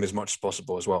enjoy the game as much as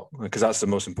possible as well, because that's the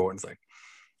most important thing.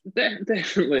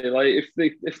 Definitely, like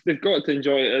if they've got to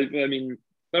enjoy it. I mean,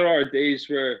 there are days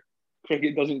where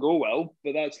cricket doesn't go well,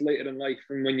 but that's later in life,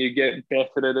 and when you get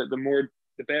better at it,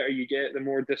 the better you get, the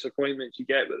more disappointments you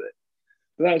get with it.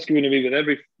 But that's going to be with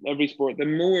every sport. The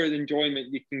more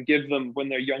enjoyment you can give them when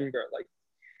they're younger, like,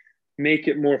 make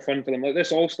it more fun for them. Like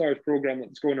this All-Stars program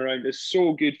that's going around is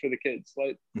so good for the kids.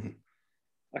 Like,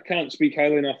 I can't speak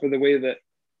highly enough of the way that,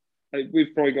 like,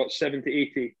 we've probably got 70,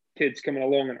 80 kids coming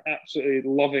along and absolutely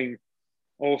loving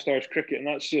All-Stars cricket. And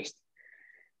that's just,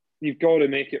 you've got to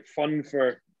make it fun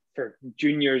for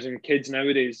juniors and kids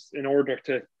nowadays in order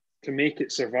to make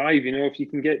it survive. You know, if you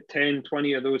can get 10,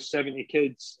 20 of those 70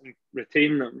 kids and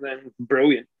retain them, then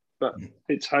brilliant. But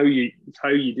it's how you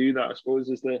do that, I suppose,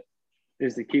 is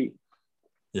the key.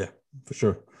 Yeah, for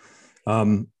sure.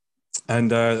 And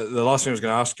the last thing I was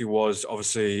going to ask you was,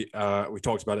 obviously, we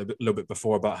talked about it a little bit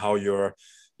before about how you're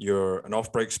an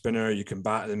off-break spinner, you can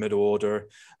bat in the middle order.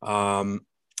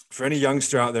 For any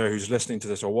youngster out there who's listening to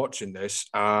this or watching this,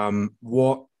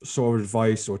 what sort of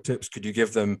advice or tips could you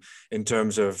give them in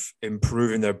terms of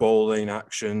improving their bowling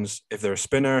actions if they're a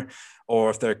spinner, or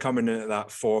if they're coming in at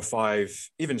that 4, 5,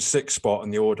 even 6 spot in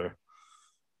the order?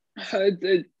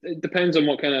 It depends on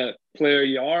what kind of player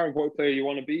you are, what player you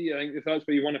want to be. I think if that's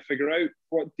what you want to figure out,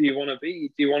 what do you want to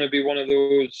be? Do you want to be one of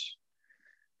those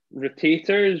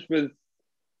rotators with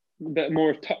a bit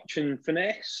more touch and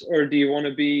finesse, or do you want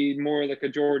to be more like a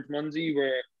George Munsey,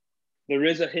 where There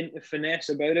is a hint of finesse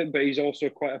about it, but he's also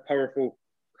quite a powerful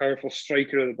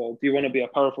striker of the ball. Do you want to be a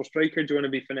powerful striker? Do you want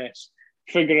to be finesse?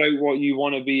 Figure out what you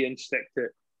want to be and stick to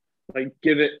it. Like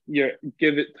give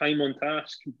it time on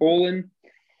task. Bowling,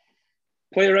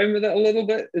 play around with it a little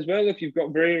bit as well if you've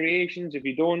got variations. If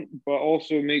you don't, but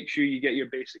also make sure you get your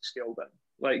basic skill down.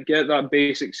 Like get that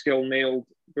basic skill nailed.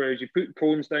 Whereas you put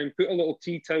cones down, put a little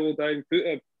tea towel down, put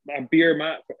a beer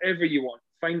mat, whatever you want.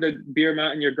 Find a beer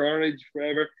mat in your garage,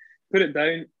 wherever. Put it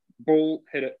down, bowl,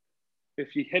 hit it.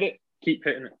 If you hit it, keep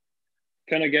hitting it.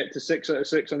 Kind of get to 6 out of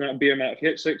 6 on that beer mat. If you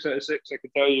hit 6 out of 6, I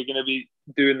can tell you're going to be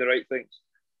doing the right things.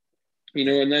 You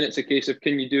know, and then it's a case of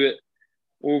can you do it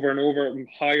over and over at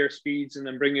higher speeds and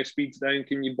then bring your speeds down?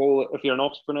 Can you bowl it, if you're an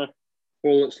off spinner,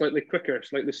 bowl it slightly quicker,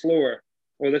 slightly slower?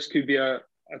 Or this could be a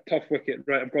tough wicket,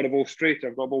 right? I've got to bowl straighter,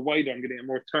 I've got to bowl wider, I'm going to get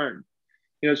more turn.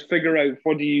 You know, just figure out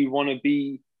what do you want to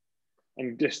be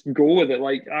and just go with it.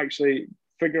 Like actually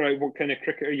figure out what kind of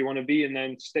cricketer you want to be and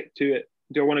then stick to it.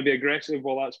 Do I want to be aggressive?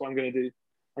 Well, that's what I'm going to do.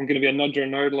 I'm going to be a nudger,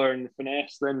 nerdler, and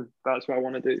finesse, then that's what I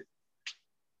want to do.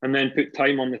 And then put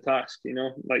time on the task, you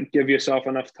know, like give yourself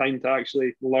enough time to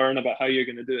actually learn about how you're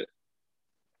going to do it.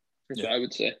 That's what I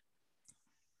would say.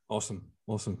 Awesome.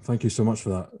 Thank you so much for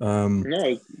that.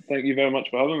 No, thank you very much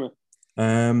for having me.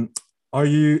 Are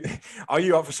you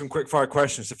up for some quick fire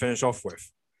questions to finish off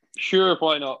with? Sure,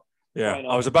 why not? Yeah, why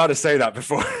not? I was about to say that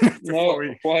before.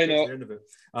 Why not?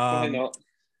 Why not?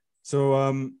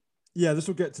 So, this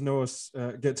will get to know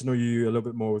you a little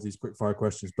bit more with these quick fire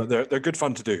questions, but they're good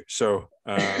fun to do. So,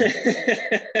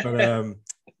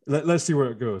 let's see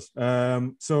where it goes.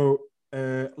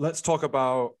 Let's talk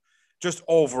about just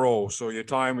overall. So your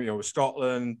time, with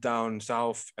Scotland, down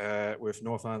south, with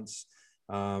Northants,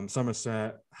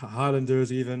 Somerset,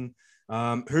 Highlanders, even.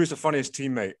 Who's the funniest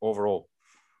teammate overall?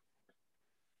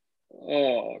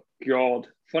 Oh God,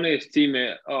 funniest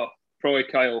teammate. Oh, probably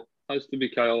Kyle. Has to be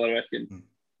Kyle, I reckon.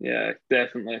 Yeah,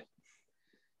 definitely.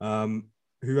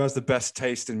 Who has the best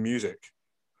taste in music?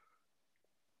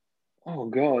 Oh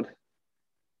God,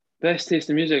 best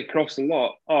taste in music across the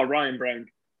lot. Oh, Ryan Brown.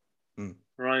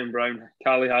 Ryan Brown,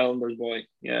 Cali Highlanders boy.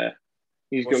 Yeah,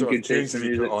 he's got good taste in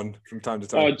music. Put on from time to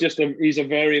time? Oh, he's a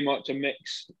very much a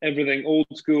mix. Everything old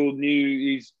school,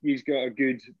 new. He's got a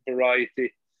good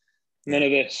variety. None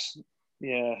of this.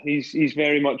 Yeah, he's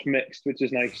very much mixed, which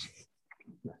is nice.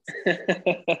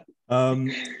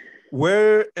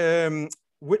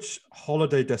 Which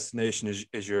holiday destination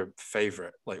is your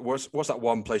favorite? Like, what's that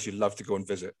one place you'd love to go and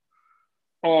visit?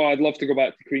 Oh, I'd love to go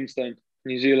back to Queenstown,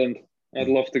 New Zealand. I'd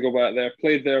love to go back there.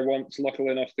 Played there once, lucky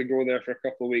enough to go there for a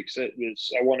couple of weeks. I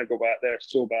want to go back there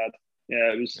so bad.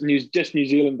 Yeah, it was just New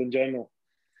Zealand in general.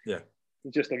 Yeah.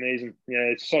 It's just amazing.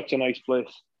 Yeah, it's such a nice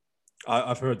place.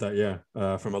 I've heard that,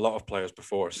 from a lot of players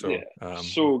before. So,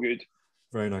 so good.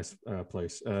 Very nice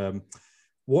place.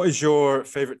 What is your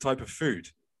favorite type of food?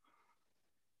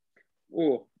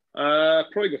 Oh,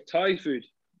 probably got Thai food.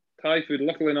 Thai food.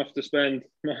 Luckily enough to spend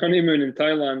my honeymoon in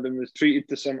Thailand and was treated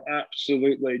to some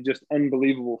absolutely just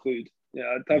unbelievable food.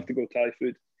 Yeah, I'd have to go Thai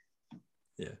food.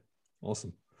 Yeah,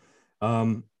 awesome.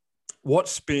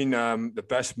 What's been the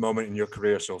best moment in your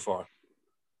career so far?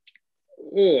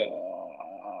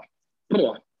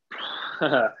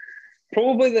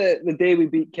 Probably the day we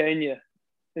beat Kenya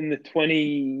in the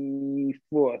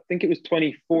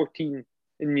 2014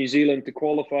 in New Zealand to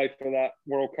qualify for that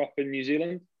World Cup in New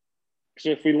Zealand.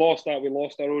 So if we lost that, we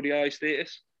lost our ODI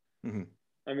status. And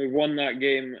we won that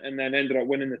game and then ended up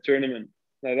winning the tournament.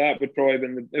 Now that would probably have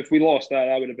been, if we lost that,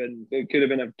 it could have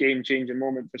been a game-changing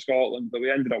moment for Scotland, but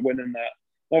we ended up winning that.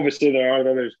 Obviously, there are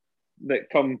others that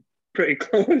come pretty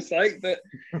close, like that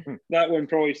one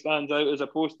probably stands out as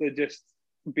opposed to just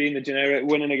being the generic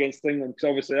winning against England, because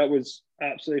obviously that was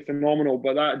absolutely phenomenal.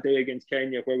 But that day against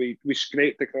Kenya, where we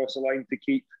scraped across the line to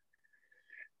keep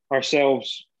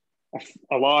ourselves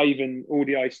alive in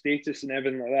ODI status and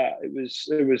everything like that, it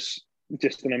was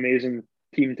just an amazing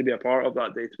team to be a part of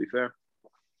that day, to be fair.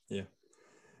 Yeah.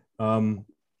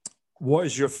 What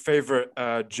is your favorite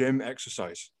gym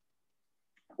exercise?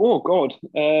 Oh God,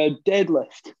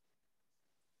 deadlift.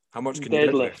 How much can you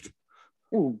deadlift?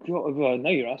 Oh God, now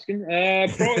you're asking.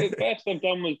 Probably the best I've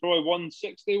done was probably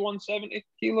 160, 170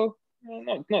 kilo.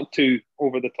 Not too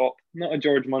over the top. Not a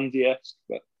George Munsey-esque,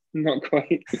 but not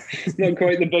quite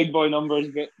the big boy numbers,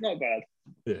 but not bad.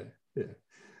 Yeah.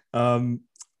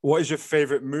 What is your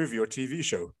favorite movie or TV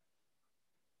show?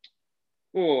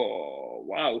 Oh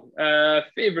wow.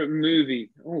 Favorite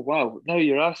movie. Oh wow. Now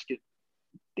you're asking.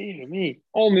 Dear me.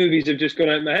 All movies have just gone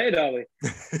out of my head, Ali.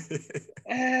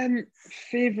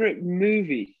 Favorite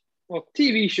movie. Well,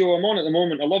 TV show I'm on at the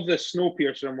moment. I love this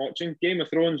Snowpiercer I'm watching. Game of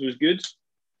Thrones was good.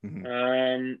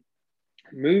 Mm-hmm.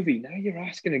 Movie. Now you're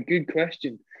asking a good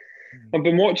question. I've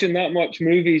been watching that much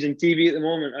movies and TV at the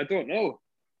moment. I don't know.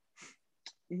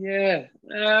 Yeah.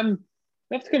 You'll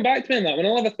have to come back to me on that one.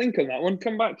 I'll have a think on that one.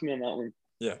 Come back to me on that one.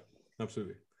 Yeah,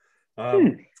 absolutely.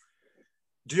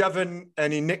 Do you have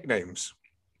any nicknames?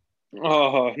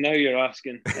 Oh, now you're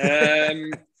asking.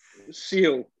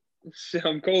 Seal.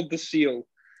 I'm called the Seal.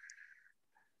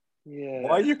 Yeah.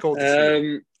 Why are you called the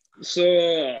Seal?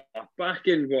 So back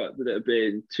in what would it have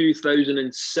been?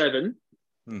 2007,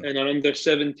 in an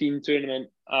under-17 tournament.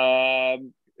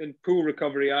 In pool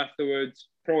recovery afterwards,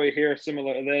 probably hair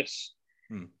similar to this.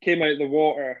 Came out of the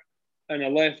water and I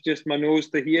left just my nose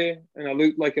to here, and I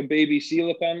looked like a baby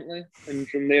seal apparently. And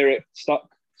from there it stuck.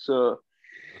 So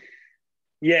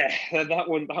yeah, that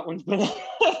one's been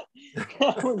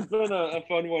a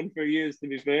fun one for years, to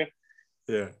be fair.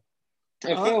 Yeah.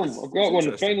 A film. I've got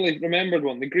one. Finally remembered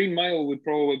one. The Green Mile would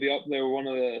probably be up there, one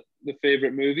of the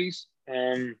favourite movies.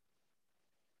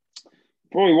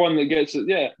 Probably one that gets it.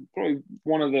 Yeah, probably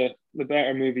one of the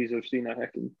better movies I've seen, I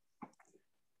reckon.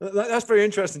 That's very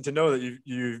interesting to know that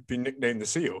you've been nicknamed the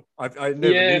Seal. I never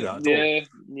knew that at all.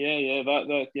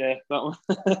 That one.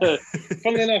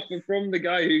 Funnily enough, from the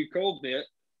guy who called me it,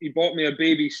 he bought me a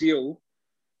baby seal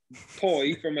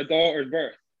toy for my daughter's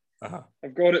birth. Uh-huh.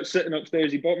 I've got it sitting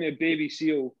upstairs. He bought me a baby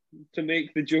seal to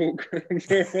make the joke for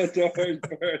my daughter's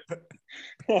birth.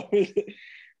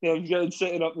 I'm getting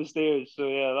sitting up the stairs. So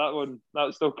yeah,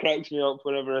 that still cracks me up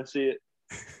whenever I see it.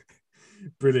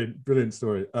 Brilliant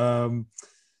story.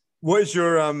 What is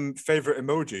your favorite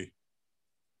emoji?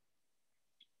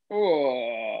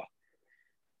 Oh,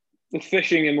 the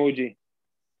fishing emoji.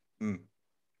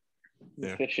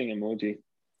 Yeah. Fishing emoji.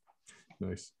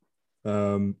 Nice.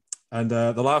 And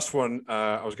the last one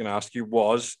I was going to ask you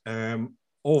was,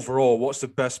 overall, what's the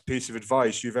best piece of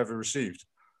advice you've ever received?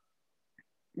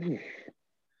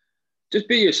 Just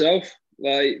be yourself.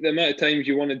 Like, the amount of times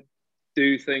you want to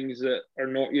do things that are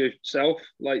not yourself,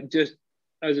 like, just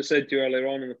as I said to you earlier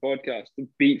on in the podcast,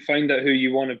 find out who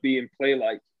you want to be and play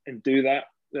like, and do that.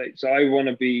 Like, so I want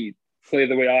to play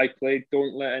the way I play.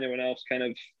 Don't let anyone else kind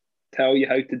of tell you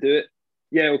how to do it.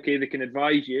 Yeah, okay, they can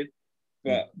advise you,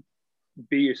 but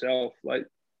be yourself. Like,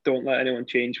 don't let anyone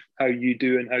change how you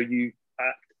do and how you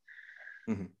act.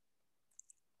 Mm-hmm.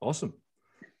 Awesome.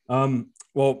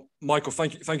 Well, Michael,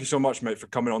 thank you so much, mate, for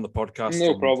coming on the podcast.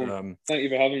 No problem. Thank you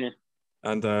for having me.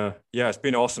 And yeah, it's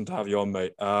been awesome to have you on,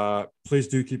 mate. Please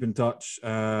do keep in touch.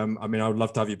 I mean, I would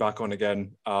love to have you back on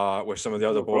again with some of the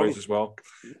other boys as well.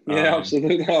 Yeah,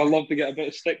 absolutely. I'd love to get a bit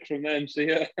of stick from them. So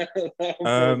yeah,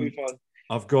 that'll be fun.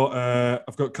 I've got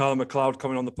Callum McLeod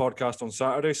coming on the podcast on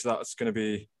Saturday, so that's gonna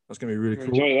be really cool.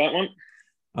 Enjoy that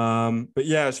one. But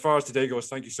yeah, as far as today goes,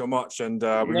 thank you so much, and we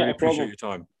really appreciate your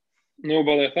time. No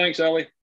bother. Thanks, Ali.